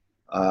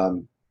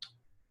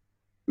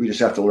 We just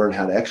have to learn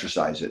how to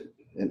exercise it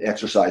and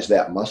exercise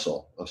that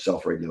muscle of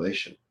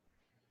self-regulation.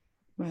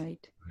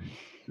 Right.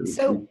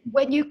 So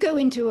when you go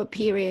into a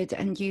period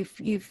and you've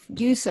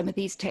used some of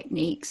these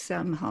techniques,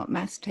 heart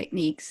mass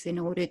techniques, in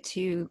order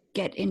to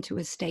get into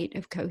a state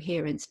of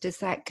coherence, does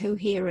that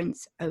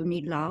coherence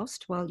only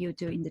last while you're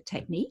doing the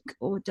technique,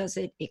 or does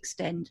it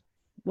extend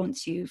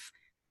once you've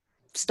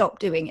stopped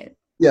doing it?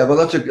 Yeah, well,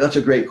 that's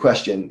a great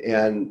question.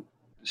 And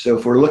so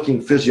if we're looking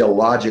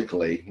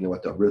physiologically,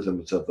 at the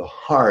rhythms of the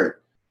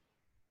heart,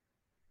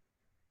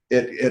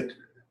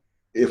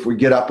 if we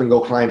get up and go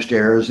climb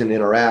stairs and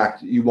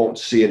interact, you won't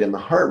see it in the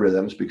heart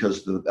rhythms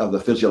because of the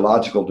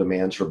physiological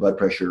demands for blood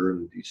pressure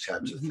and these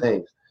types of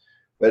things.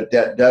 But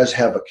that does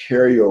have a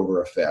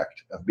carryover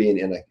effect of being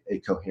in a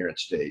coherent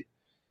state.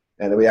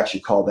 And we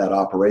actually call that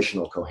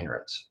operational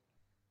coherence.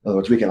 In other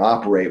words, we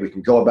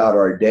can go about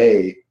our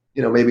day,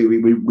 maybe we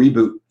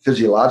reboot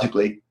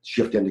physiologically,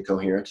 shift into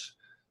coherence,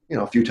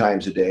 a few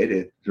times a day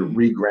to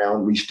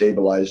reground,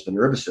 restabilize the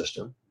nervous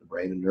system, the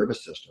brain and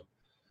nervous system.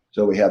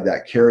 So we have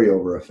that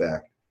carryover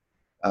effect.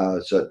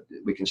 So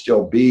we can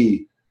still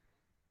be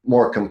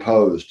more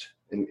composed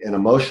and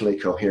emotionally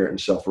coherent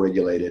and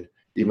self-regulated,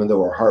 even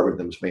though our heart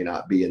rhythms may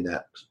not be in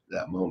that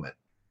moment.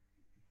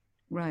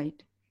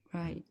 Right,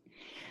 right.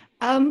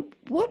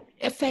 What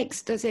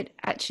effects does it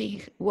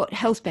actually, what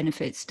health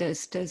benefits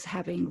does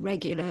having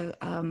regular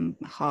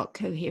heart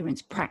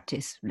coherence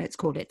practice, let's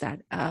call it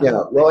that?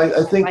 Yeah, well,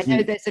 I think I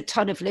know there's a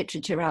ton of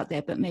literature out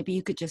there, but maybe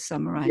you could just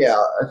summarize.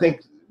 Yeah, I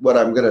think what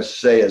I'm going to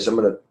say is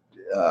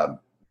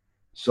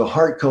so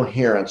heart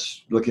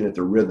coherence, looking at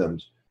the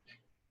rhythms,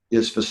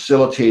 is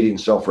facilitating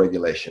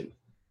self-regulation.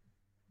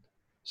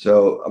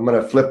 So I'm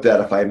going to flip that,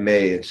 if I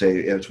may, and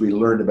say, as we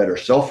learn to better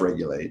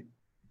self-regulate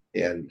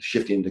and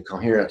shifting to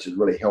coherence, it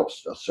really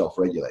helps us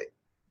self-regulate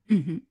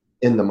in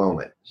the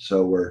moment.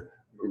 So we're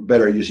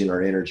better using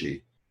our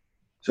energy.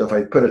 So if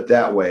I put it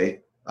that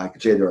way, I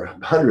could say there are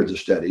hundreds of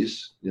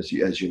studies, as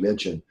you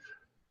mentioned.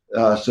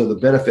 So the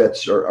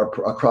benefits are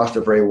across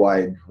a very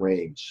wide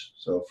range.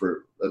 So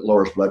it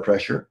lowers blood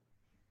pressure.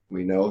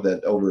 We know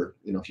that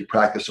if you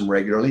practice them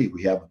regularly,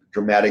 we have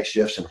dramatic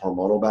shifts in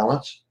hormonal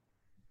balance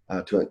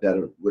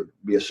that would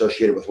be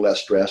associated with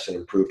less stress and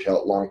improved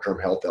long-term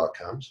health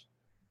outcomes.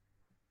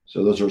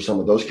 So those are some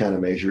of those kind of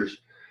measures.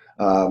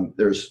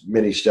 There's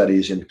many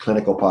studies in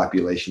clinical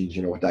populations,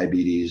 with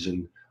diabetes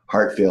and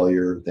heart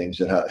failure and things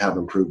that have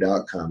improved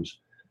outcomes.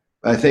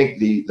 I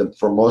think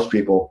for most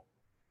people,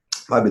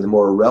 probably the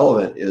more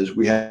relevant is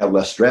we have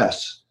less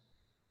stress,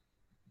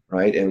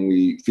 right? And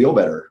we feel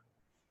better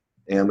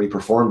and we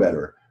perform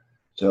better.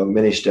 So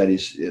many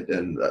studies,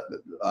 and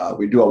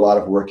we do a lot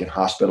of work in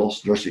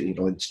hospitals, nursing,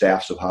 in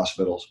staffs of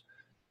hospitals.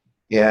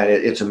 And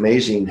it's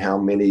amazing how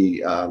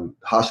many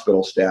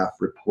hospital staff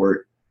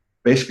report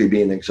basically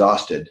being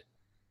exhausted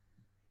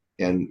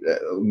and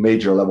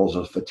major levels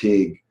of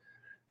fatigue,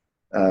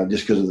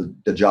 just because of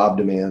the job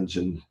demands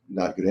and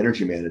not good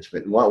energy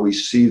management. And what we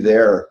see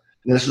there,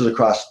 and this is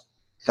across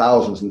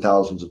thousands and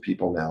thousands of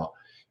people now,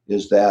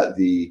 is that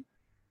the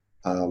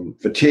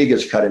fatigue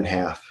is cut in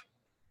half.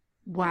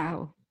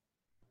 Wow.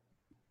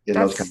 In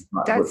that's those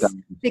kind that's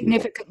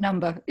significant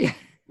number.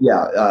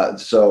 Yeah.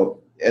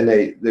 So, and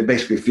they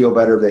basically feel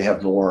better. They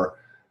have more.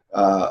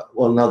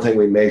 Well, another thing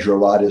we measure a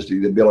lot is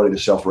the ability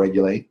to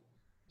self-regulate.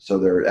 So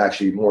they're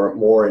actually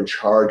more in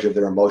charge of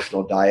their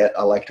emotional diet,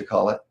 I like to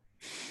call it.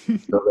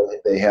 So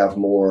they have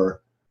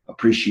more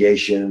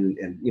appreciation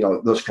and,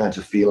 those kinds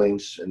of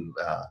feelings. And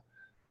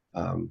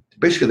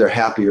basically they're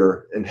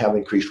happier and have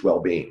increased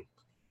well-being.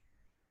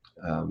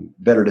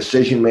 Better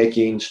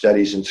decision-making.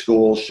 Studies in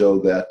schools show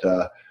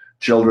that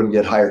children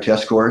get higher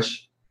test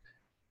scores,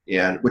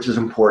 and which is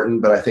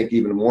important, but I think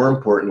even more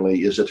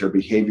importantly is that their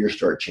behaviors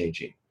start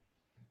changing.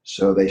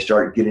 So they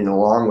start getting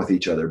along with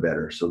each other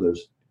better. So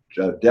there's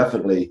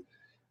definitely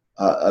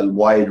a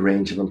wide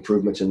range of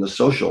improvements in the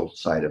social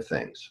side of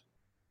things,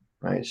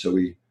 right? So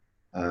we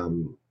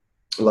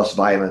less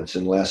violence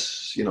and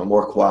less,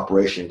 more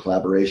cooperation,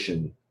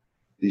 collaboration,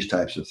 these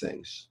types of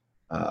things.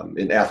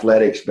 In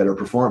athletics, better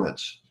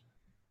performance.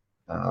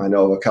 I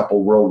know a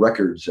couple world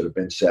records that have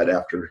been set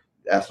after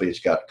athletes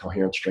got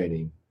coherence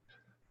training,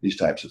 these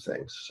types of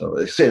things. So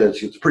they say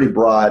that it's pretty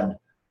broad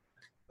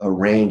a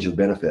range of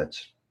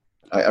benefits.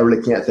 I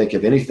really can't think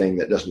of anything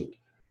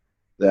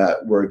that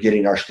we're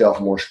getting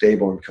ourselves more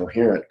stable and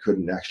coherent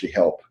couldn't actually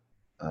help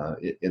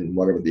in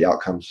whatever the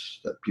outcomes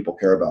that people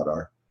care about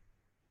are.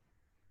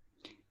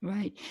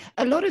 Right.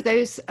 A lot of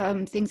those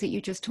things that you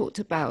just talked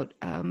about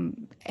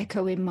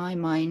echo in my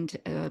mind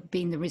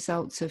being the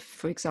results of,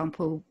 for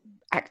example,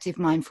 active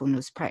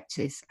mindfulness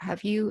practice.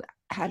 Have you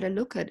had a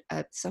look at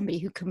somebody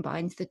who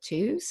combines the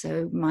two,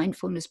 so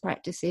mindfulness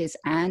practices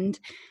and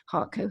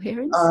heart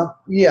coherence?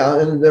 Yeah,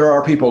 and there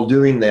are people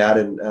doing that,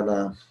 and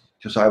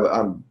because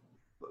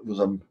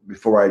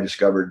before I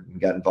discovered and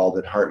got involved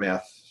in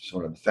HeartMath,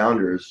 one of the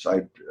founders,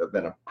 I've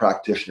been a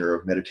practitioner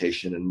of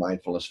meditation and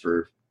mindfulness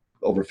for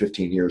over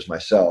 15 years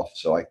myself,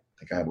 so I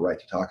think I have a right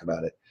to talk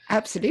about it.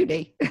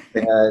 Absolutely.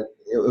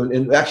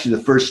 And actually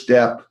the first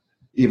step,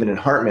 even in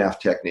HeartMath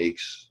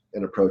techniques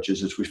and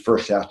approaches, is we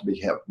first have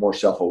to have more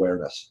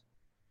self-awareness.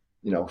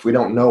 If we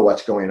don't know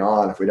what's going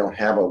on, if we don't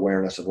have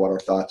awareness of what our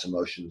thoughts,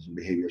 emotions, and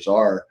behaviors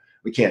are,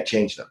 we can't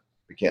change them.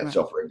 We can't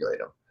self-regulate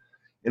them.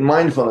 And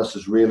mindfulness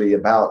is really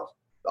about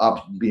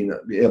being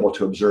able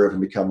to observe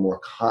and become more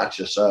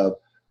conscious of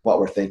what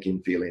we're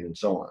thinking, feeling, and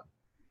so on.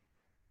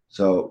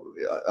 So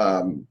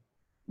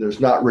there's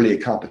not really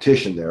a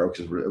competition there,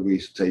 because we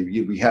say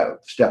we have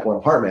step one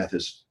of HeartMath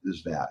is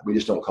that. We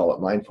just don't call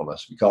it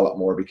mindfulness. We call it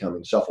more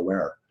becoming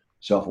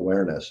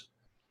self-awareness.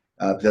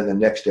 Then the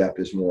next step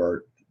is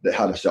more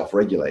how to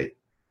self-regulate,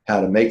 how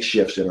to make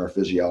shifts in our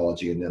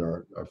physiology and then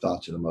our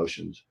thoughts and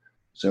emotions.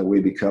 So we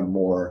become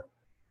more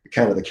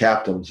kind of the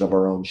captains of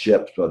our own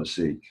ship, so to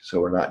speak.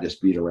 So we're not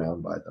just beat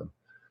around by them.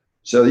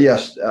 So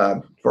yes,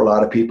 for a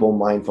lot of people,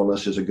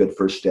 mindfulness is a good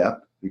first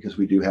step, because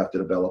we do have to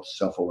develop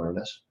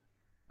self-awareness.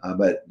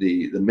 But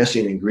the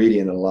missing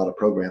ingredient in a lot of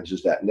programs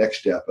is that next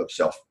step of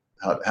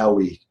how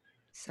we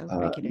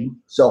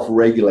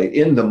self-regulate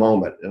in the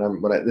moment.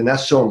 And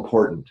that's so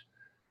important.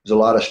 There's a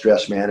lot of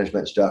stress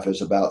management stuff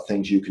is about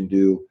things you can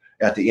do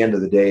at the end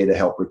of the day to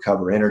help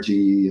recover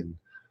energy and,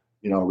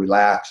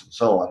 relax and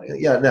so on.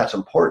 Yeah, and that's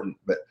important,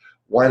 but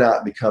why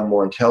not become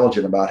more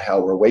intelligent about how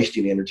we're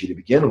wasting energy to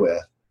begin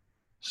with,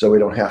 so we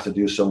don't have to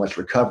do so much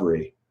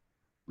recovery,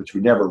 which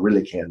we never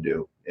really can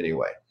do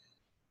anyway.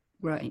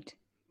 Right.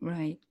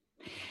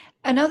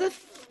 Another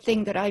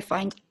thing that I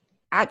find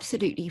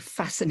absolutely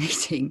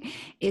fascinating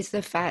is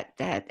the fact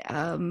that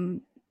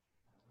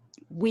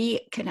we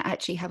can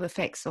actually have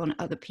effects on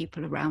other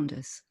people around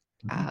us.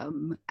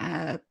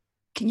 Mm-hmm.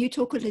 Can you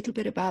talk a little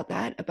bit about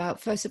that?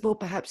 About, first of all,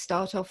 perhaps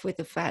start off with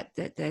the fact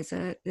that there's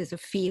a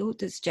field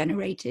that's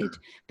generated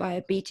by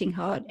a beating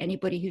heart.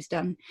 Anybody who's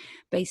done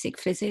basic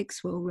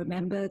physics will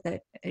remember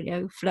that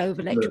flow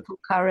of electrical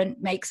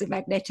current makes a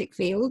magnetic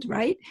field,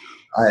 right?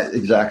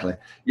 Exactly.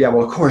 Yeah.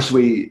 Well, of course,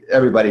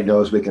 everybody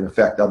knows we can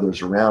affect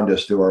others around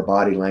us through our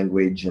body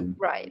language and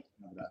right.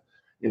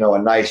 A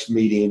nice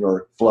meeting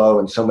or flow,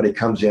 and somebody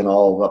comes in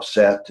all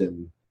upset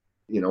and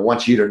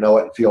wants you to know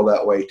it and feel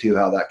that way too,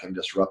 how that can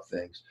disrupt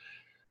things.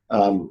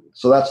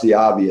 So that's the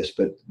obvious,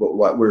 but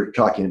what we're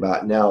talking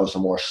about now is a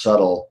more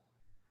subtle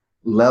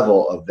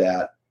level of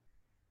that.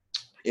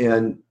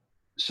 And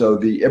so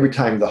every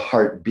time the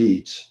heart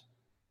beats,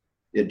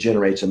 it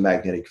generates a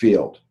magnetic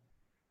field.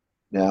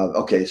 Now,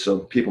 okay, so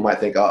people might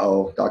think,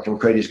 uh-oh, Dr.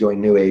 McCraty's going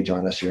new age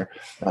on us here.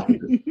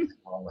 Nothing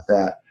wrong with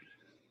that.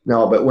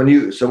 No, but when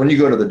you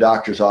go to the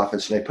doctor's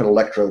office and they put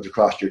electrodes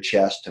across your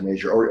chest to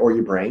measure, or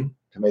your brain,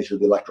 to measure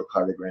the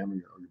electrocardiogram or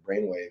your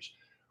brain waves,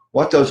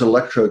 what those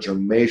electrodes are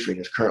measuring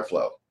is current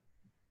flow.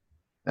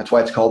 That's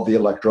why it's called the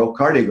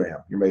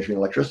electrocardiogram. You're measuring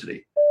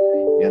electricity.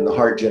 And the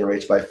heart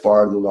generates by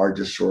far the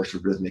largest source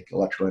of rhythmic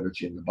electrical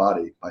energy in the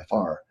body, by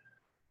far.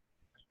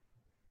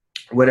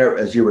 whenever,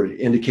 as you were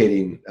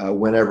indicating,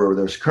 whenever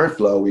there's current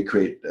flow, we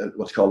create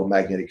what's called a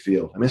magnetic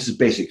field. I mean, this is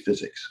basic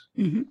physics.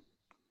 Mm-hmm.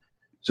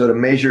 So to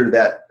measure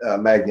that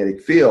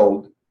magnetic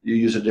field, you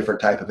use a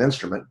different type of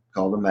instrument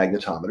called a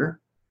magnetometer,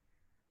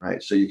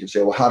 right? So you can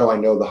say, well, how do I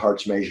know the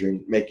heart's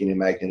making a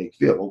magnetic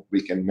field? Well,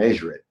 we can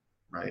measure it,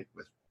 right,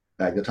 with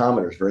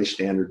magnetometers, very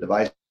standard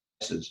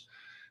devices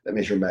that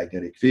measure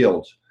magnetic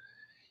fields.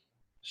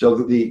 So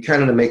the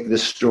kind of, to make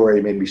this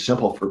story maybe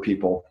simple for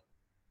people,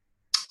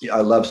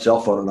 I love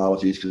cell phone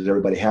analogies because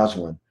everybody has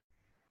one,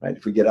 right?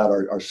 If we get out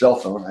our cell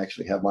phone, I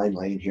actually have mine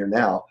laying here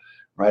now,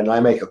 right? And I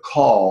make a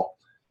call.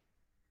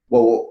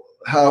 Well,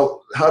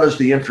 how does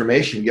the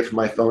information get from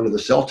my phone to the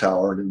cell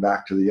tower and then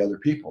back to the other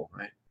people,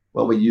 right?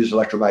 Well, we use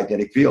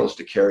electromagnetic fields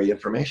to carry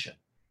information,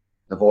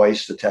 the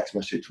voice, the text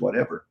message,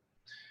 whatever.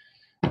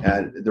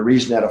 And the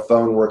reason that a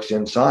phone works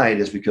inside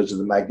is because of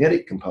the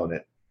magnetic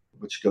component,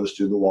 which goes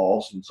through the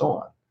walls and so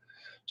on.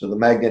 So the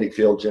magnetic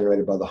field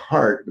generated by the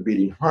heart, the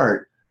beating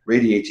heart,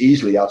 radiates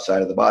easily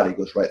outside of the body,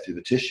 goes right through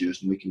the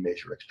tissues, and we can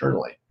measure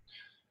externally.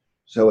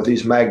 So with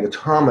these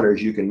magnetometers,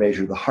 you can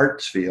measure the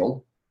heart's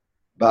field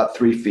about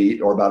 3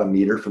 feet or about a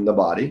meter from the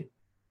body.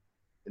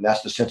 And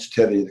that's the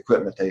sensitivity of the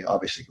equipment. They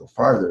obviously go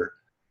farther.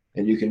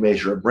 And you can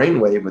measure a brain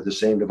wave with the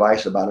same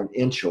device about an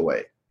inch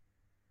away.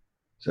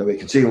 So we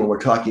can see when we're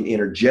talking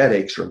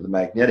energetics or the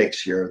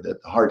magnetics here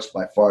that the heart's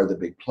by far the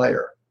big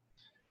player.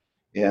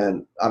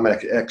 And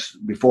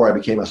before I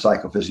became a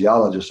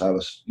psychophysiologist, I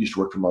used to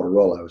work for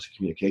Motorola. I was a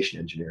communication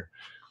engineer.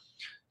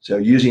 So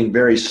using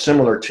very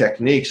similar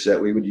techniques that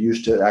we would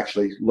use to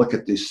actually look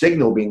at the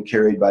signal being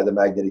carried by the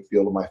magnetic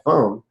field of my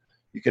phone,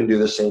 you can do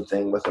the same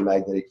thing with the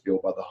magnetic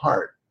field by the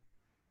heart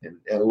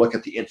and look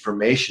at the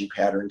information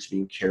patterns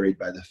being carried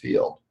by the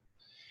field.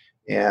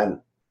 And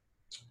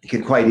you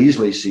can quite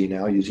easily see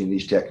now using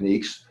these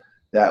techniques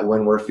that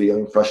when we're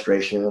feeling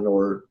frustration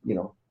or,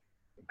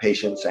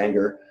 impatience,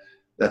 anger,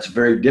 that's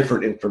very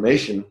different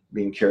information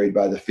being carried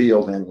by the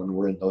field than when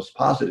we're in those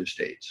positive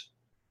states.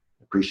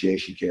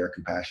 Appreciation, care,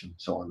 compassion,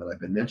 so on that I've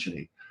been mentioning.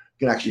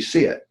 You can actually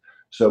see it.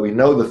 So we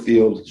know the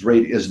field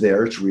is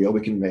there, it's real,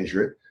 we can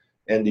measure it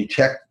and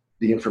detect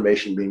the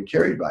information being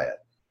carried by it.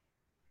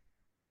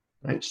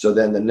 Right? So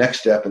then the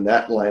next step in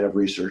that line of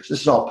research,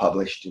 this is all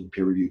published in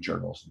peer-reviewed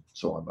journals and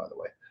so on, by the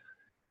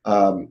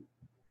way,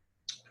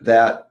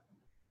 that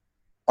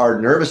our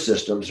nervous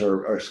systems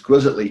are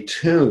exquisitely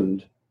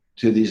tuned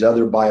to these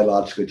other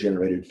biologically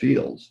generated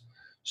fields.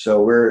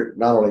 So we're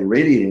not only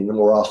radiating them,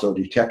 we're also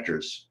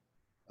detectors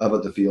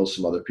of the fields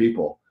from other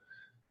people.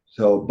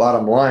 So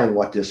bottom line,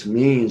 what this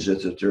means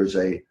is that there's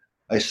a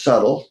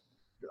subtle,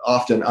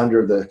 often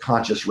under the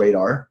conscious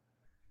radar,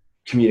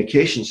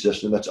 communication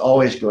system that's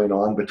always going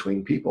on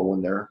between people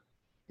when they're,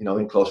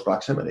 in close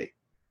proximity.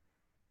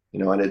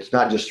 And it's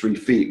not just 3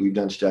 feet. We've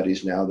done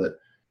studies now that,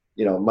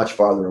 much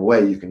farther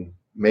away, you can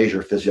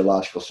measure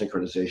physiological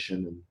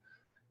synchronization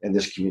and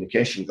this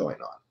communication going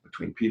on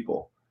between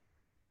people.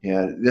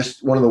 And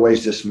this, one of the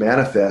ways this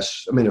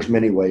manifests, there's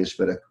many ways,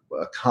 but a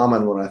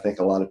common one I think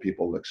a lot of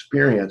people have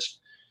experienced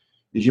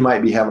is you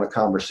might be having a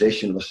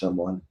conversation with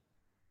someone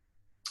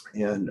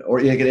and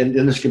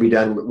this can be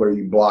done where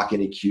you block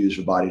any cues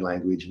or body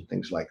language and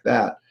things like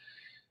that.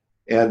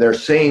 And they're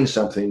saying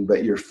something,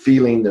 but you're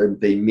feeling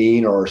they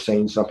mean or are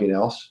saying something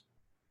else.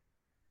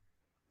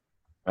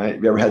 Right?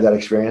 Have you ever had that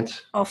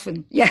experience?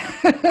 Often, yeah.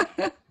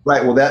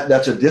 Right. Well,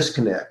 that's a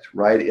disconnect,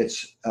 right?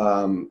 It's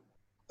a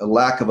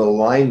lack of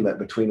alignment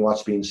between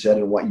what's being said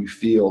and what you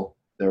feel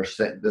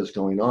that's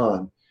going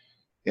on.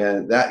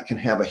 And that can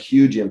have a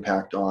huge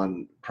impact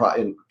on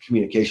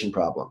communication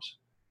problems.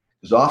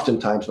 Because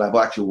oftentimes, and I've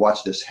actually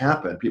watched this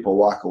happen, people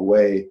walk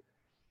away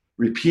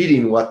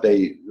repeating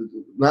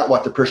not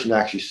what the person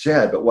actually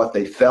said, but what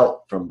they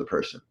felt from the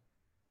person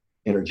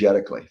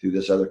energetically through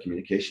this other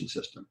communication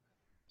system.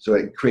 So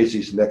it creates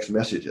these mixed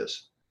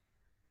messages,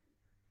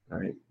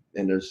 right?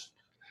 And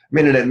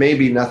and it may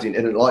be nothing,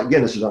 and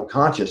again, this is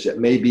unconscious. It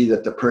may be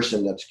that the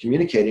person that's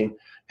communicating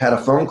had a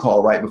phone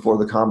call right before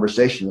the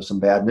conversation with some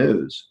bad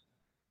news,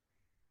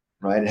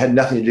 right? It had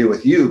nothing to do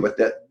with you, but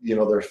that,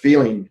 they're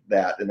feeling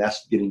that, and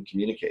that's getting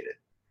communicated.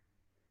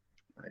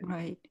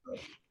 Right.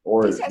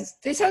 Or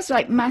this has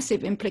like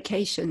massive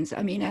implications.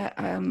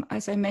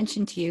 As I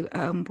mentioned to you,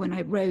 when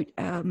I wrote,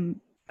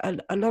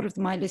 a lot of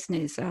my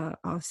listeners are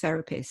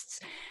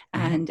therapists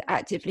and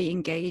actively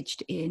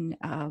engaged in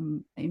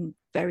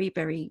very,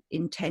 very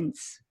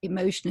intense,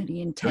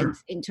 emotionally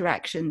intense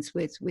interactions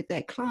with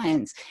their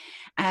clients.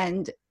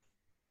 And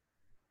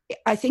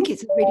I think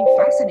it's a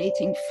really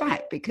fascinating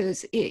fact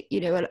because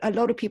a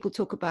lot of people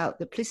talk about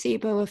the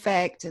placebo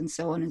effect and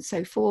so on and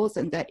so forth,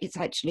 and that it's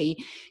actually,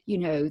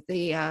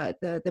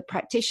 the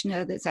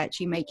practitioner that's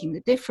actually making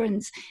the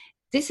difference.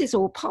 This is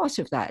all part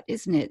of that,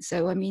 isn't it?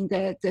 So,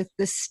 the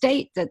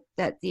state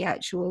that the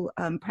actual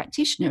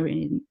practitioner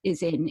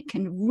is in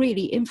can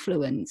really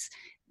influence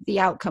the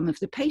outcome of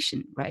the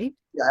patient, right?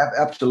 Yeah,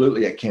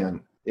 absolutely, it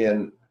can.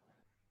 In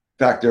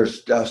fact,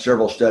 there's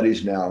several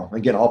studies now,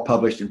 again, all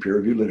published in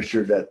peer-reviewed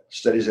literature,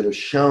 studies that have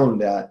shown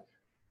that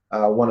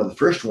one of the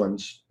first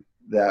ones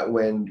that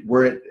when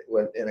we're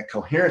in a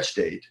coherent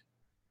state,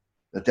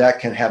 that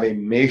can have a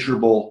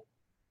measurable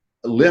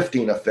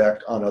lifting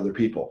effect on other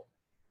people.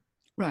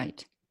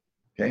 Right.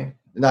 Okay.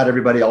 Not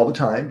everybody all the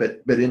time,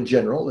 but in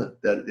general,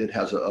 that it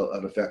has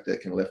an effect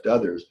that can lift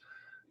others.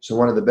 So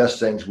one of the best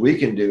things we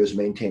can do is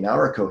maintain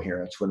our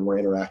coherence when we're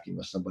interacting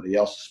with somebody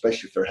else,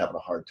 especially if they're having a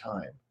hard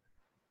time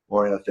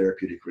or in a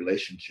therapeutic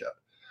relationship.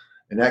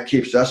 And that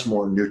keeps us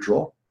more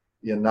neutral,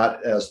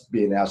 not as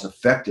being as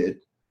affected,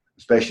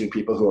 especially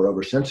people who are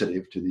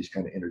oversensitive to these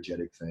kind of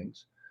energetic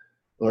things.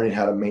 Learning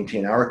how to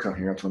maintain our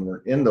coherence when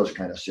we're in those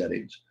kind of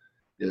settings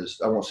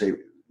is, I won't say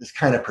it's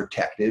kind of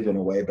protective in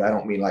a way, but I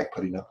don't mean like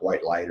putting up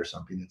white light or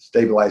something. It's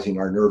stabilizing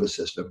our nervous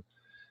system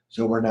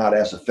so we're not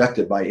as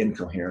affected by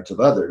incoherence of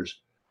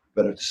others.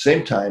 But at the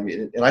same time,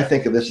 and I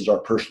think of this as our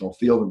personal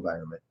field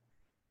environment,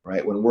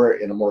 right? When we're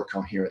in a more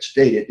coherent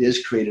state, it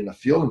is creating a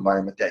field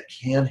environment that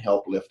can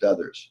help lift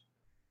others.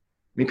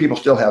 I mean, people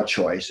still have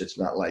choice. It's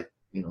not like,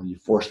 you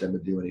force them to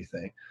do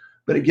anything,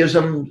 but it gives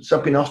them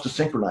something else to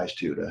synchronize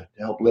to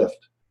help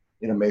lift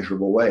in a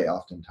measurable way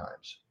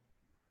oftentimes,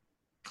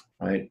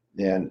 right?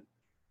 And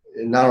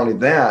not only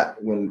that,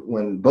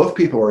 when both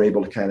people are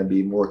able to kind of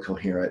be more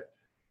coherent,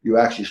 you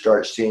actually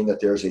start seeing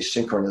that there's a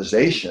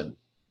synchronization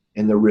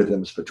in the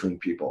rhythms between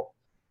people.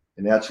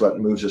 And that's what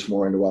moves us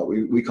more into what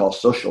we call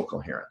social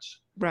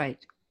coherence.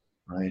 Right.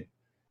 Right.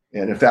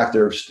 And in fact,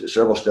 there's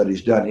several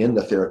studies done in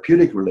the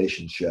therapeutic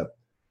relationship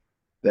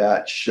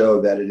that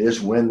show that it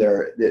is when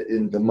they're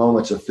in the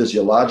moments of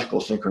physiological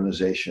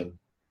synchronization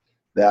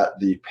that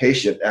the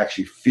patient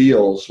actually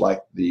feels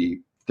like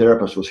the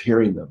therapist was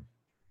hearing them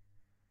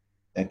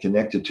and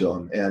connected to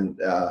them. And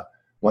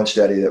one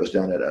study that was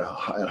done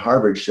at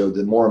Harvard showed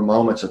the more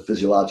moments of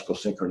physiological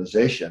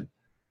synchronization,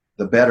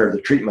 the better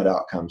the treatment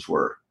outcomes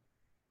were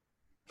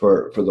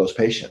for those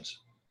patients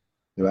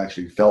who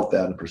actually felt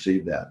that and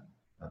perceived that.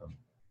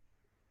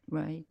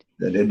 Right.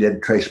 That it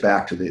did trace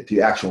back to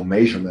the actual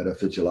measurement of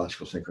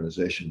physiological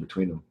synchronization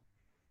between them.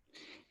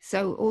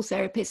 So all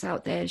therapists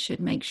out there should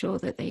make sure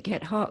that they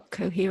get heart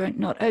coherent,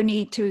 not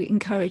only to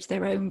encourage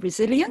their own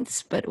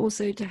resilience, but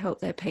also to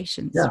help their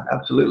patients. Yeah,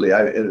 absolutely.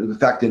 In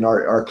fact, in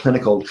our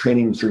clinical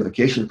training and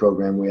certification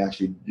program, we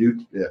actually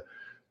do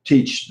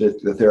teach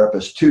the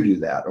therapists to do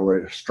that,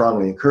 or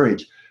strongly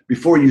encourage.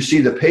 Before you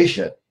see the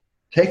patient,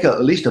 take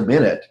at least a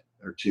minute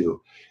or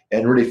two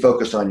and really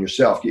focus on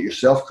yourself. Get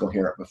yourself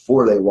coherent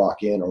before they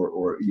walk in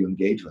or you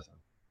engage with them,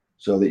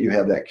 so that you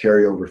have that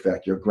carryover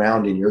effect. You're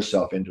grounding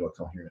yourself into a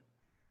coherent,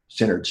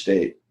 centered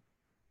state.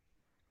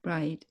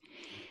 Right.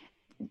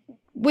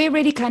 We're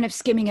really kind of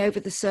skimming over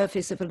the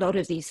surface of a lot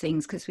of these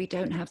things because we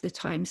don't have the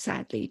time,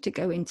 sadly, to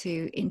go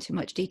into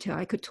much detail.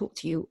 I could talk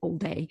to you all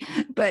day.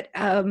 But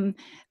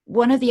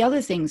one of the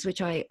other things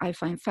which I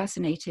find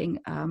fascinating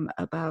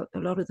about a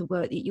lot of the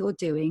work that you're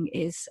doing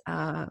is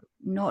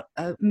not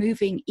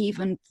moving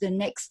even the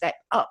next step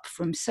up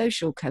from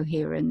social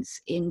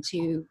coherence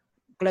into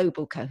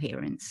global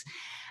coherence.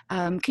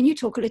 Can you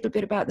talk a little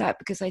bit about that?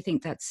 Because I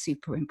think that's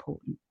super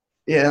important.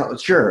 Yeah,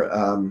 sure.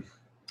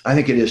 I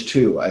think it is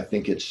too. I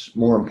think it's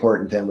more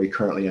important than we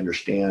currently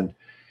understand.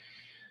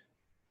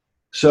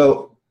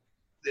 So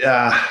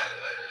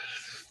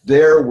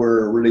there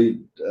we're really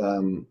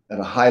at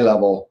a high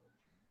level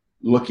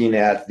looking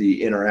at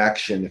the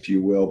interaction, if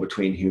you will,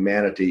 between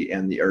humanity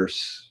and the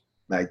Earth's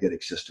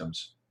magnetic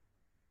systems.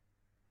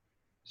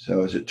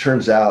 So as it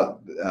turns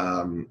out,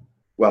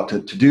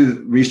 to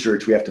do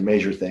research, we have to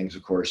measure things,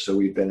 of course. So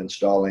we've been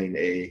installing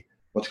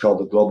what's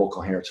called the Global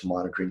Coherence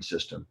Monitoring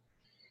System.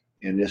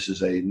 And this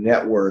is a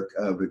network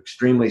of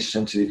extremely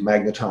sensitive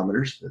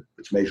magnetometers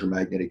that measure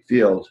magnetic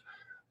fields.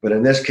 But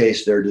in this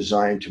case, they're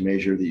designed to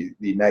measure the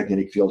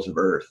magnetic fields of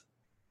Earth.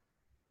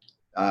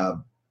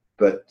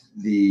 But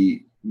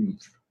the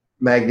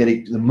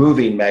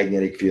moving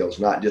magnetic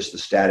fields, not just the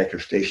static or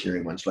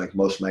stationary ones, like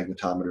most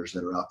magnetometers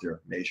that are out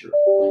there measure.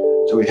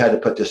 So we had to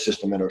put this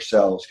system in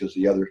ourselves because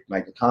the other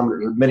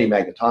magnetometers, there are many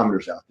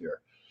magnetometers out there,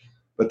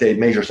 but they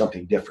measure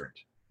something different.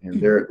 And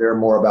they're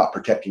more about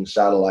protecting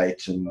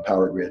satellites and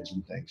power grids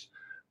and things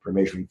for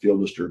measuring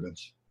field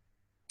disturbance.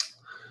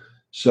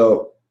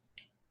 So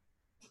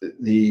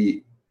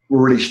we're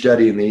really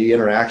studying the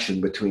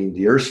interaction between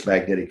the Earth's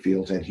magnetic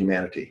fields and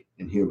humanity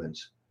and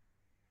humans.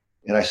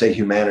 And I say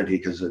humanity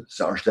because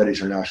our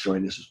studies are now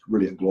showing this is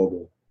really a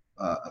global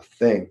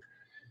thing.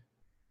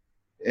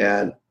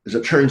 And as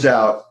it turns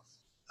out,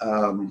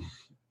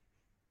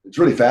 it's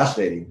really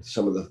fascinating,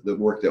 some of the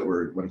work that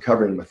we're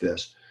uncovering with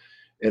this.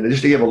 And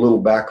just to give a little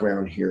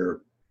background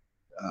here,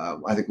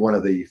 I think one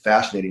of the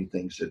fascinating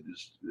things that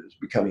is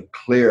becoming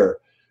clear.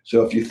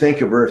 So if you think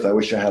of Earth, I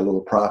wish I had a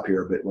little prop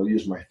here, but we'll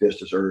use my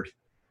fist as Earth.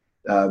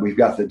 We've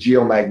got the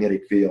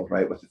geomagnetic field,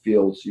 right, with the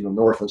fields,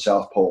 north and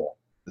south pole.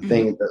 The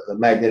thing,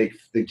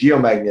 the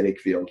geomagnetic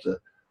field, a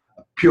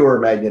pure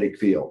magnetic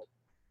field,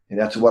 and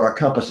that's what our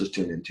compass is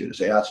tuned into to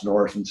say that's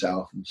north and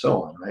south and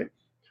so on, right?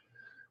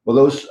 Well,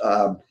 those,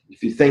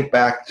 if you think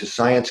back to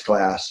science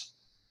class,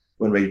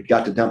 when we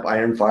got to dump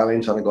iron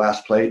filings on a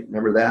glass plate,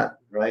 remember that,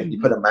 right?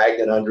 You put a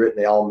magnet under it, and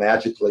they all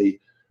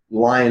magically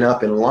line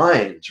up in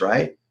lines,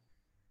 right?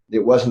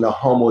 It wasn't a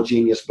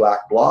homogeneous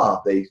black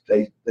blob. They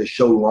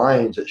show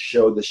lines that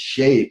show the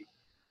shape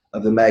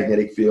of the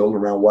magnetic field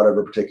around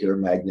whatever particular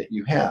magnet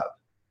you have,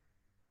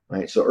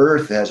 right? So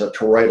Earth has a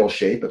toroidal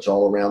shape. It's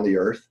all around the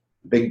Earth,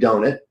 big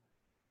donut,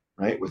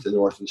 right, with the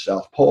north and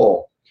south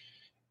pole.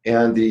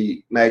 And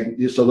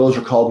so those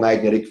are called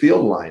magnetic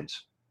field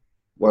lines,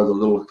 where the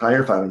little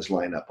tire filings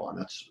line up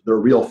on. They're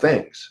real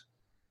things,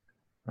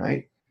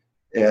 right?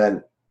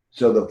 And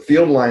so the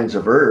field lines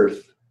of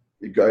Earth,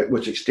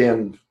 which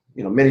extend,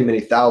 many, many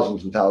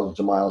thousands and thousands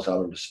of miles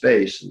out into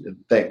space, and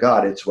thank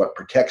God it's what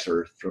protects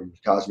Earth from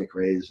cosmic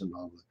rays and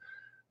all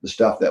the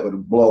stuff that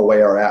would blow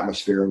away our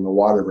atmosphere and the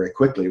water very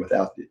quickly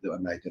without the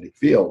magnetic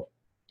field.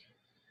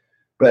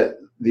 But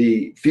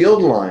the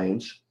field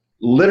lines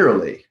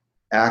literally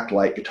act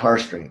like guitar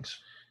strings.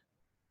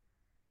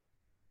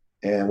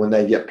 And when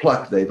they get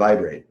plucked, they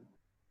vibrate.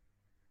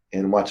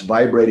 And what's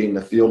vibrating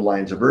the field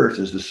lines of Earth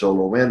is the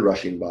solar wind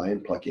rushing by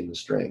and plucking the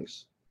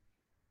strings.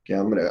 Okay,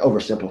 I'm going to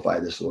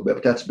oversimplify this a little bit,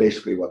 but that's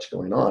basically what's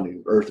going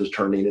on. Earth is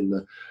turning and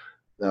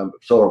the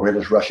solar wind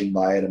is rushing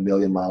by at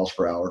 1,000,000 miles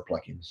per hour,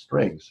 plucking the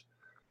strings.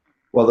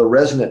 Well, the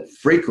resonant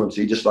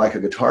frequency, just like a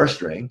guitar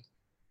string,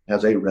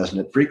 has a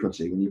resonant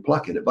frequency. When you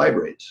pluck it, it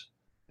vibrates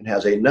and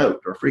has a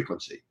note or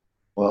frequency.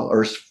 Well,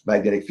 Earth's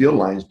magnetic field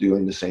lines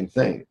doing the same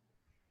thing.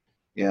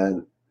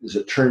 And as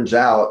it turns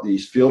out,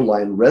 these field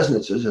line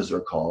resonances, as they're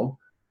called,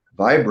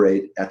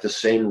 vibrate at the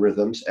same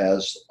rhythms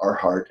as our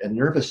heart and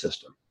nervous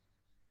system.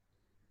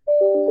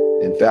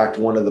 In fact,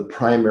 one of the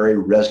primary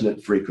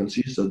resonant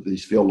frequencies of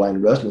these field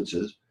line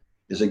resonances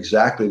is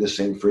exactly the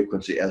same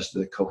frequency as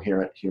the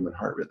coherent human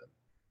heart rhythm.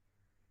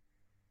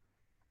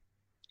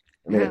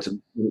 I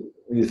mean,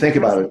 when you think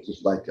about it, it's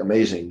just like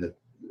amazing that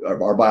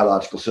our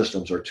biological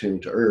systems are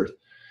tuned to Earth.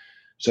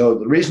 So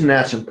the reason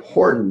that's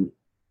important,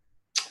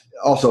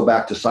 also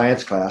back to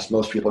science class,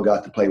 most people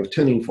got to play with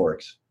tuning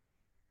forks,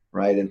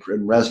 right? And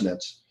in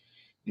resonance,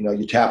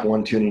 you tap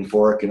one tuning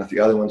fork, and if the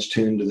other one's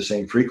tuned to the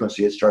same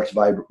frequency, it starts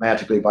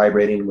magically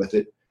vibrating with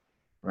it,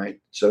 right?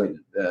 So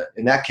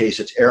in that case,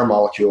 it's air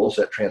molecules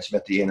that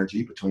transmit the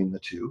energy between the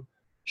two,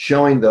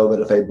 showing, though,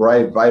 that if they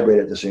vibrate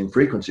at the same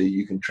frequency,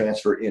 you can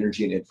transfer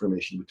energy and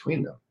information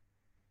between them.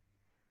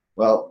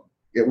 Well,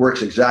 it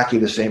works exactly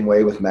the same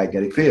way with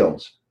magnetic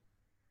fields.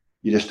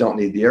 You just don't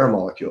need the air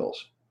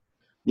molecules.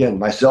 Again,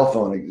 my cell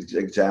phone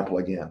example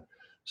again.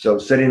 So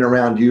sitting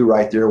around you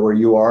right there where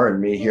you are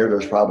and me here,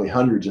 there's probably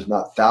hundreds, if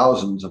not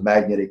thousands, of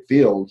magnetic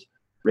fields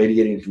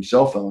radiating from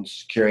cell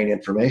phones carrying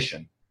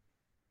information,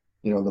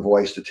 the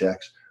voice to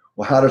text.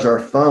 Well, how does our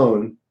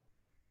phone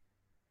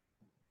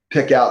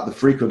pick out the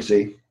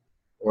frequency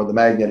or the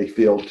magnetic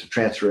field to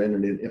transfer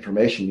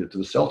information to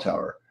the cell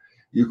tower?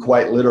 You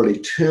quite literally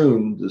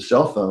tune the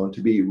cell phone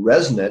to be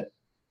resonant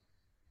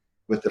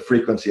with the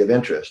frequency of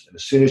interest. And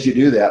as soon as you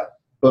do that,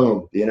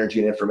 boom, the energy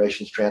and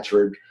information is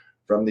transferred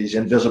from these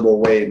invisible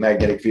wave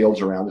magnetic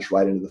fields around us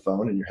right into the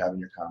phone, and you're having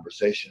your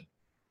conversation.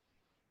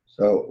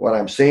 So what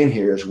I'm saying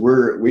here is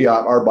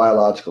our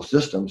biological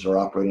systems are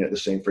operating at the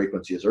same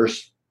frequency as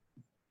Earth's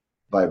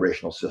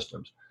vibrational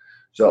systems.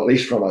 So at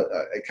least from a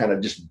kind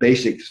of just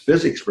basic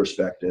physics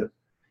perspective,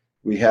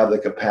 we have the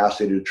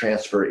capacity to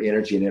transfer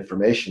energy and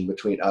information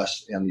between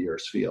us and the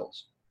Earth's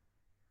fields.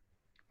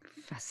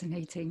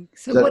 Fascinating.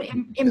 So what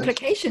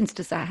implications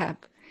does that have?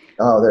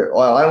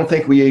 Well, I don't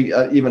think we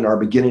even are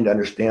beginning to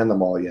understand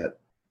them all yet.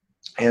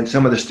 And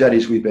some of the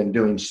studies we've been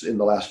doing in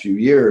the last few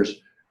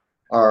years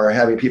are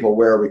having people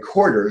wear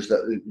recorders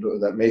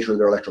that measure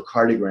their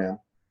electrocardiogram,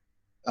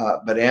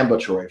 but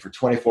ambulatory for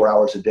 24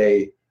 hours a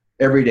day,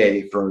 every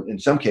day for, in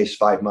some cases,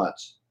 5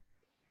 months.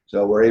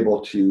 So we're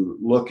able to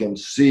look and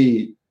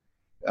see.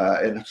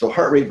 And so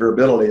heart rate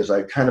variability, as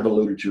I kind of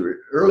alluded to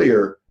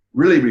earlier,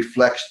 really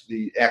reflects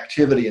the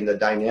activity and the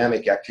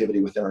dynamic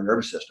activity within our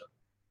nervous system,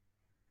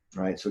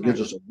 right? So it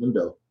gives us a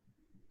window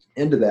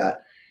into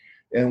that.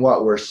 And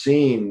what we're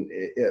seeing,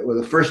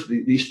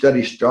 these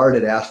studies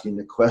started asking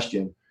the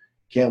question,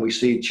 can we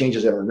see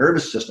changes in our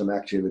nervous system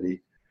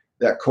activity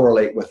that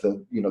correlate with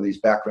these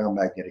background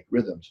magnetic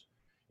rhythms?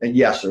 And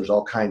yes, there's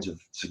all kinds of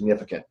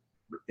significant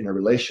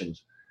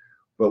interrelations.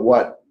 But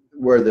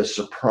where the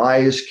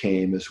surprise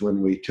came is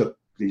when we took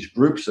these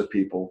groups of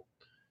people,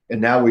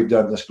 and now we've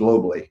done this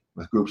globally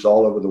with groups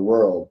all over the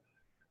world,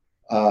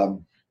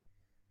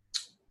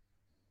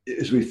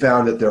 is we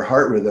found that their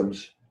heart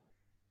rhythms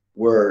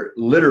were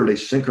literally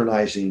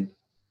synchronizing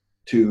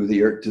to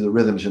the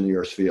rhythms in the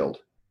Earth's field.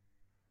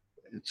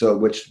 So,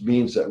 which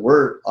means that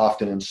we're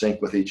often in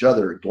sync with each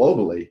other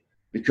globally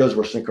because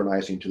we're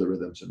synchronizing to the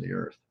rhythms in the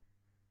Earth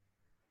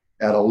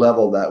at a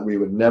level that we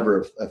would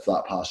never have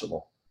thought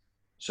possible.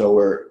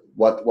 So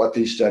what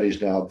these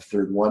studies now, the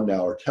third one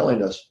now, are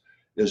telling us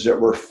is that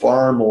we're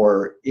far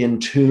more in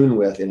tune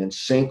with and in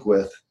sync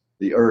with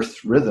the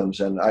Earth's rhythms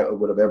than I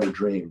would have ever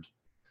dreamed.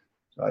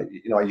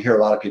 You hear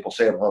a lot of people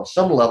say, well, on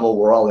some level,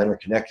 we're all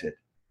interconnected.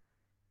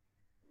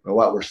 But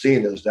what we're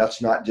seeing is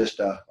that's not just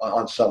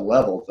on some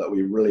level, that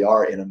we really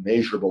are in a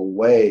measurable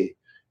way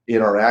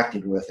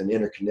interacting with and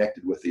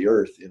interconnected with the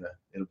Earth in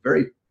a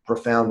very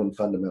profound and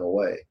fundamental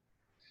way,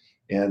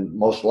 and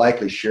most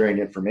likely sharing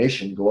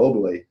information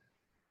globally,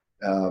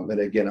 and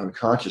again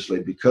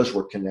unconsciously, because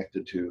we're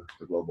connected to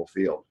the global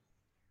field.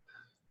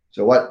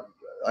 So what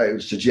I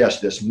would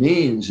suggest this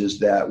means is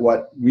that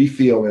what we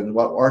feel and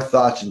what our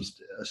thoughts, and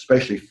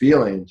especially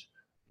feelings,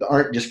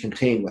 aren't just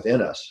contained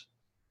within us.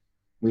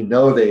 We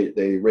know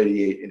they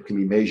radiate and can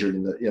be measured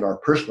in our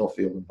personal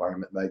field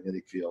environment,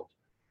 magnetic field.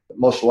 But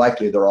most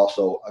likely they're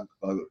also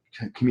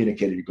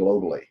communicated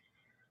globally.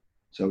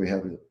 So we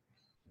have,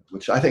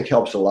 which I think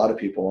helps a lot of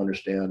people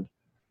understand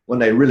when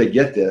they really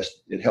get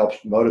this, it helps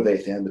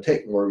motivate them to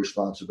take more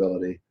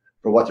responsibility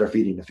for what they're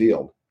feeding the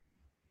field.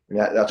 And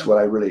that's what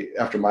I really,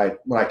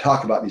 when I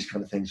talk about these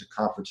kind of things at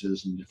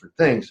conferences and different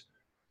things,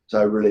 so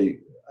I really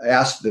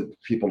ask the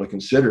people to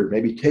consider,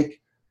 maybe take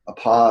a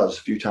pause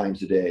a few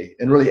times a day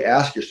and really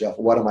ask yourself,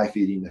 what am I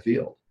feeding the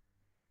field?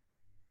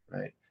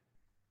 Right?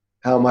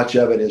 How much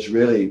of it is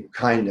really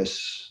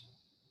kindness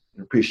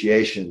and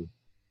appreciation,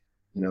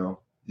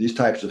 these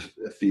types of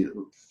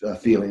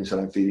feelings that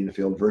I'm feeding the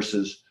field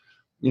versus,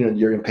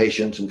 your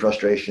impatience and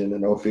frustration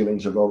and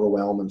feelings of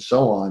overwhelm and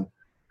so on,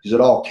 because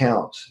it all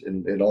counts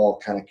and it all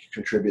kind of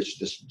contributes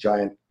to this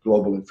giant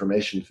global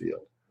information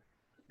field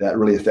that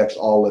really affects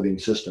all living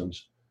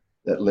systems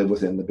that live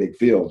within the big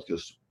field,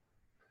 because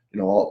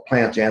all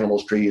plants,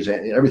 animals, trees,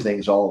 and everything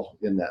is all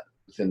within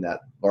that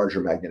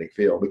larger magnetic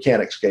field. We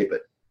can't escape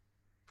it.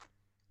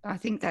 I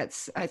think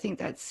that's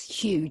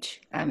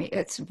huge. I mean,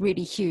 it's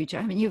really huge.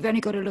 I mean, you've only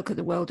got to look at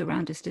the world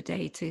around us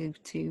today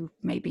to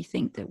maybe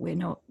think that we're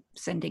not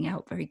sending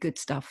out very good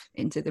stuff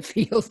into the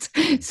field.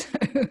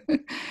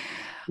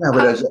 So,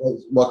 yeah,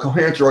 but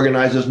coherence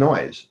organizes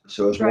noise.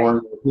 So as right. more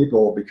and more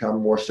people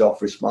become more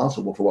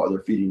self-responsible for what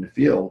they're feeding the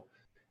field,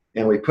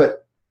 and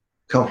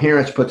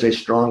coherence puts a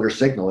stronger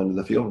signal into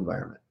the field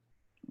environment,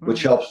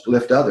 which helps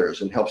lift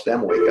others and helps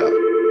them wake up.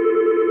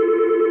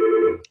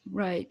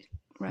 Right.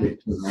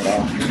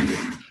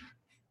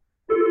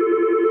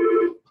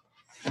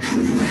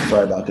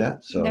 Sorry about that.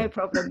 So no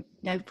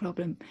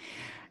problem.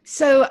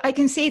 So I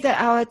can see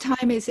that our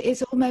time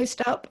is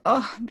almost up.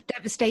 Oh, I'm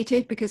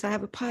devastated because I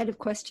have a pile of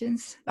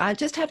questions. I'll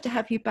just have to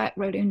have you back,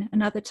 Rollin,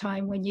 another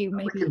time when you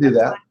maybe can do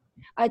that.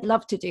 I'd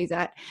love to do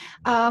that.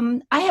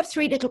 I have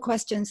 3 little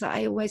questions that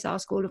I always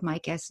ask all of my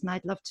guests, and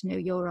I'd love to know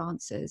your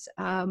answers.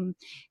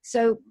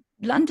 So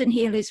London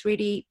Heal is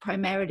really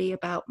primarily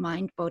about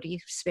mind, body,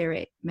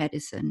 spirit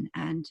medicine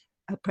and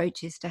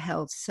approaches to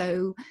health.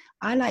 So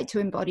I like to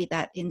embody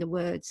that in the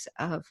words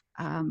of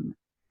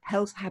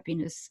health,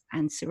 happiness,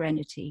 and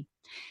serenity.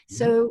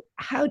 So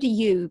how do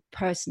you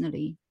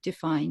personally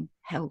define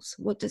health?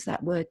 What does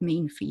that word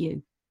mean for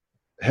you?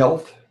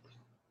 Health?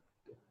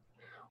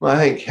 Well, I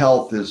think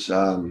health is,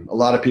 a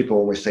lot of people,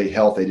 when we say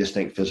health, they just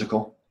think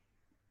physical.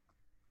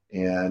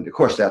 And of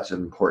course, that's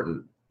an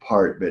important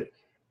part. But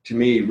to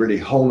me, really,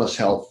 wholeness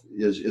health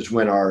is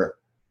when I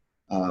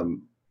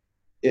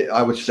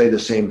would say the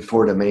same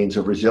 4 domains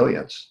of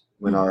resilience,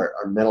 when our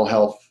mental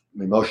health,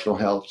 emotional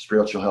health,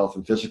 spiritual health,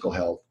 and physical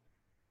health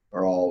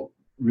are all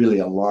really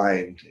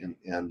aligned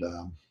and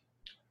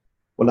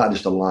well, not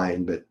just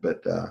aligned,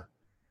 but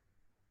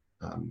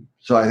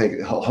so I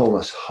think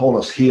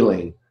wholeness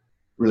healing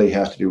really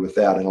has to do with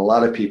that. And a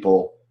lot of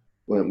people,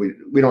 when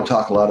we don't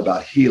talk a lot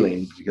about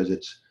healing, because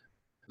it's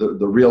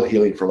the real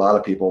healing for a lot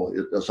of people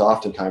is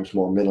oftentimes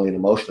more mentally and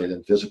emotionally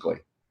than physically.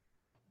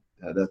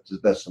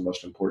 That's the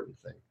most important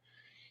thing.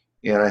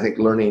 And I think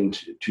learning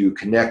to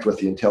connect with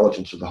the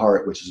intelligence of the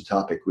heart, which is a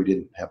topic we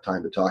didn't have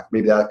time to talk.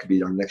 Maybe that could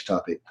be our next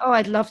topic. Oh,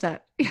 I'd love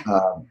that.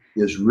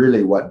 Is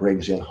really what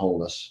brings in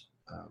wholeness,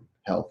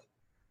 health,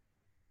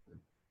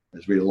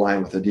 as we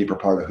align with the deeper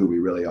part of who we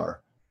really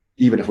are.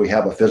 Even if we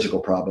have a physical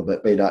problem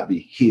that may not be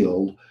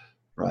healed,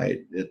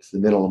 right? It's the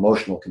mental,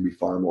 emotional can be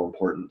far more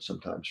important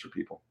sometimes for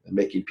people, and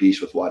making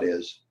peace with what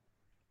is.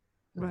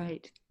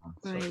 Right.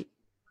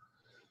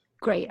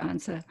 Great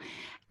answer.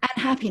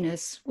 And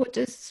happiness. What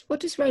does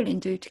Rollin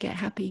do to get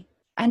happy?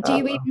 And do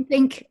you even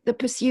think the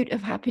pursuit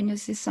of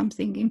happiness is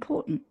something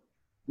important?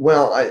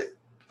 Well,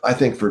 I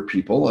think for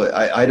people,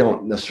 I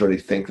don't necessarily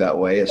think that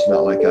way. It's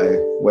not like I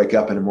wake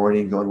up in the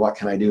morning going, what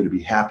can I do to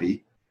be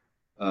happy?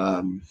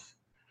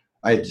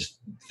 I just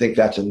think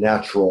that's a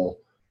natural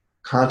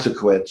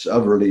consequence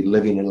of really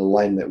living in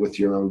alignment with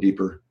your own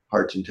deeper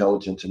heart's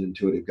intelligence and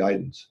intuitive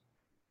guidance.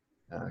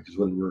 Because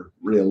when we're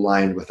really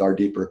aligned with our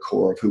deeper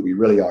core of who we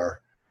really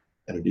are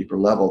at a deeper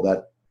level,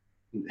 that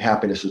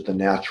happiness is the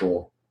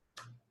natural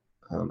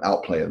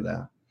outplay of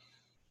that.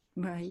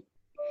 Right.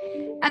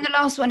 And the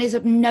last one is a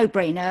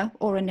no-brainer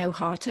or a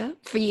no-hearter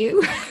for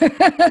you, which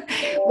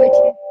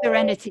is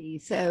serenity.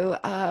 So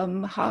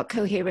heart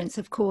coherence,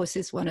 of course,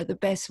 is one of the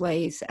best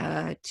ways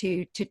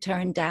to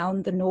turn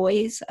down the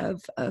noise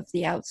of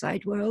the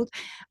outside world.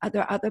 Are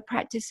there other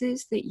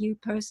practices that you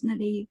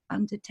personally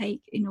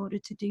undertake in order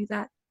to do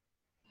that?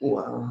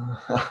 Well,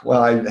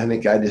 I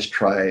think I just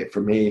try,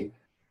 for me,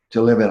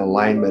 to live in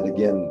alignment.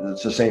 Again,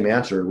 it's the same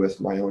answer with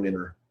my own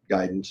inner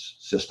guidance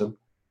system.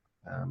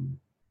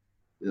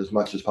 As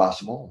much as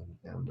possible,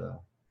 and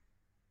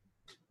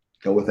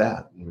go with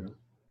that.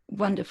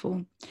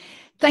 Wonderful.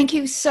 Thank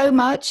you so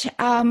much.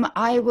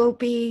 I will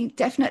be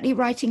definitely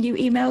writing you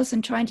emails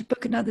and trying to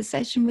book another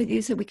session with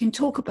you so we can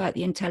talk about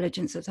the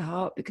intelligence of the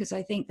heart, because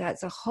I think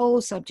that's a whole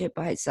subject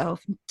by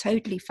itself,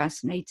 totally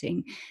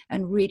fascinating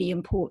and really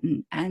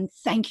important. And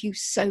thank you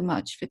so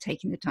much for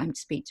taking the time to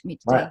speak to me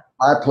today.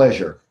 My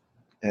pleasure.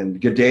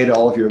 And good day to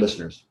all of your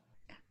listeners.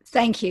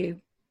 Thank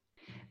you.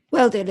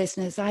 Well, dear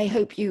listeners, I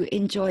hope you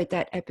enjoyed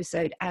that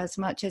episode as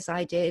much as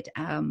I did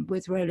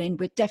with Rollin.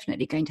 We're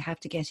definitely going to have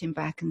to get him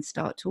back and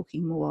start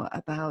talking more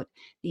about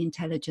the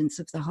intelligence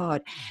of the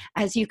heart.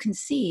 As you can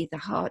see, the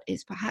heart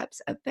is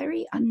perhaps a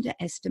very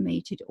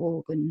underestimated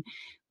organ.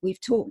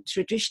 We've talked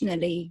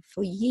traditionally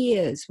for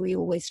years, we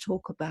always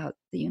talk about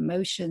the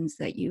emotions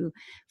that you,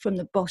 from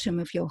the bottom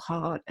of your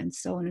heart and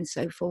so on and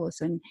so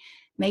forth. And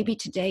maybe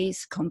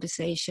today's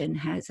conversation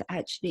has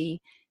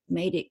actually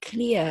made it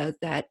clear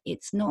that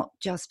it's not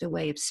just a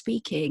way of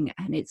speaking,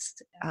 and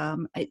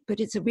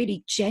but it's a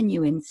really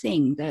genuine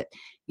thing, that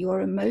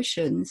your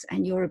emotions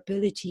and your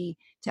ability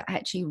to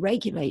actually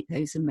regulate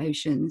those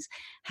emotions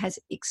has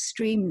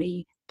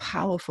extremely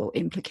powerful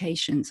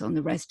implications on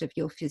the rest of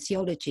your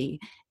physiology,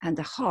 and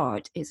the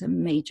heart is a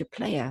major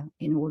player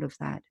in all of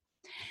that.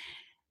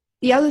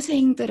 The other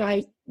thing that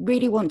I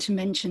really want to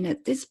mention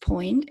at this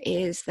point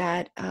is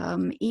that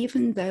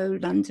even though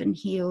London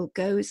Heal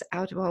goes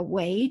out of our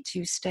way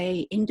to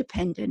stay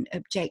independent,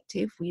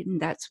 objective, and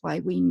that's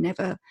why we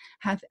never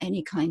have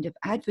any kind of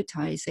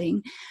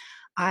advertising,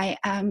 I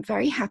am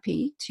very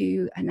happy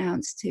to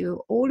announce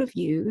to all of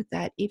you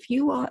that if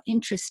you are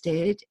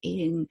interested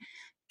in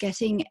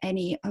getting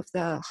any of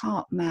the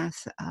heart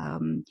math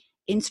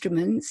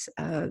instruments,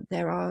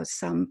 there are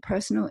some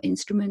personal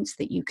instruments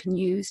that you can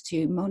use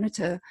to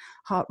monitor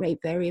heart rate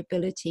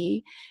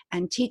variability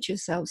and teach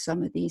yourself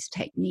some of these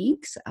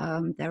techniques.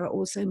 There are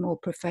also more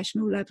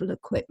professional level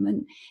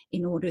equipment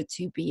in order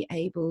to be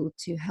able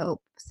to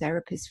help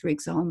therapists, for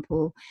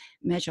example,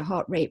 measure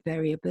heart rate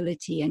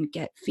variability and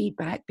get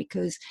feedback,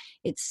 because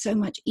it's so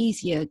much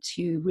easier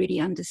to really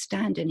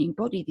understand and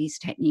embody these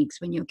techniques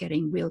when you're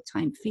getting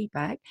real-time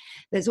feedback.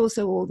 There's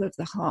also all of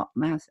the heart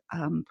math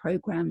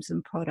programs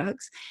and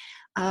products.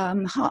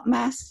 Heart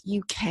Math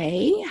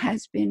UK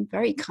has been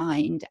very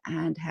kind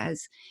and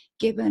has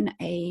given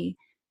a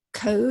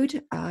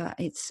code,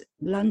 it's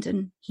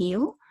London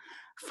Heal,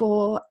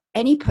 for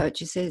any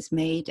purchases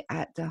made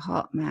at the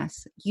Heart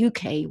Math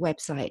UK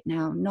website.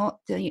 Now, not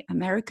the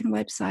American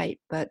website,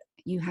 but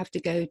you have to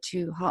go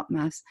to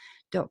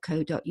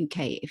heartmath.co.uk.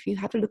 If you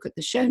have a look at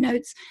the show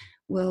notes,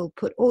 we'll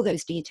put all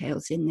those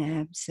details in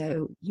there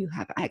so you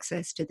have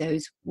access to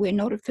those. We're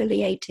not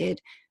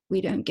affiliated.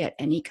 We don't get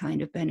any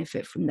kind of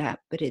benefit from that,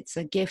 but it's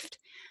a gift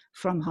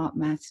from Heart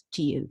Math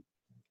to you,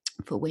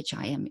 for which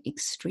I am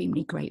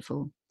extremely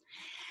grateful.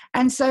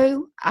 And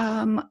so,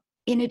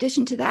 in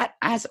addition to that,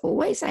 as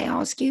always, I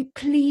ask you,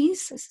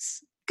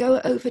 please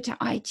go over to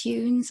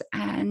iTunes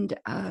and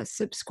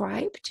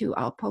subscribe to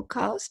our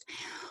podcast.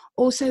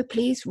 Also,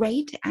 please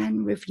rate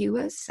and review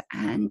us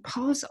and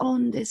pass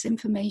on this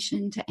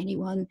information to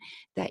anyone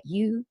that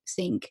you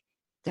think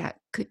that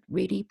could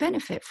really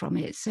benefit from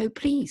it. So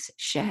please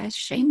share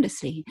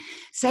shamelessly.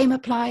 Same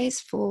applies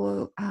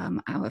for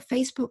our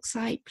Facebook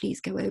site. Please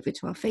go over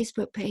to our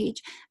Facebook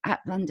page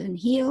at London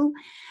Heal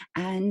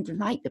and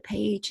like the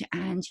page,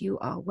 and you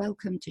are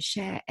welcome to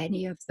share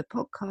any of the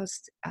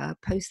podcast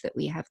posts that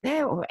we have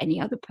there or any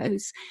other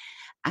posts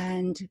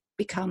and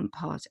become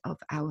part of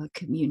our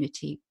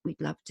community. We'd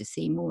love to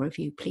see more of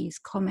you. Please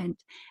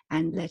comment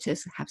and let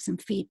us have some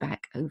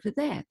feedback over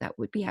there. That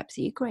would be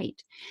absolutely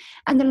great.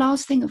 And the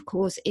last thing, of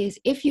course, is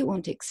if you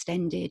want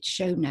extended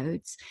show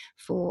notes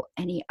for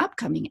any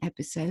upcoming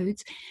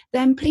episodes,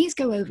 then please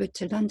go over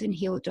to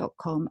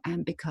londonheal.com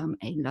and become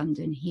a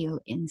London Heal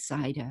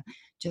Insider.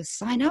 Just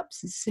sign up.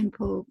 It's a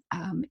simple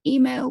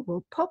email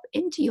will pop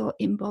into your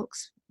inbox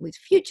with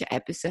future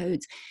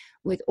episodes,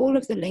 with all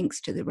of the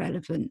links to the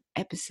relevant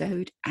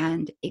episode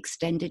and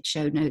extended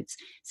show notes,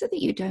 so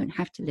that you don't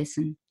have to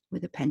listen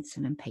with a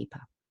pencil and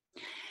paper.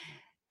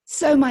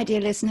 So, my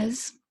dear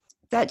listeners,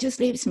 that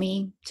just leaves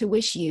me to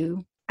wish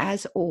you,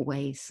 as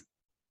always,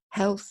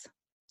 health,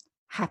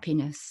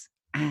 happiness,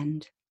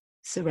 and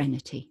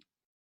serenity.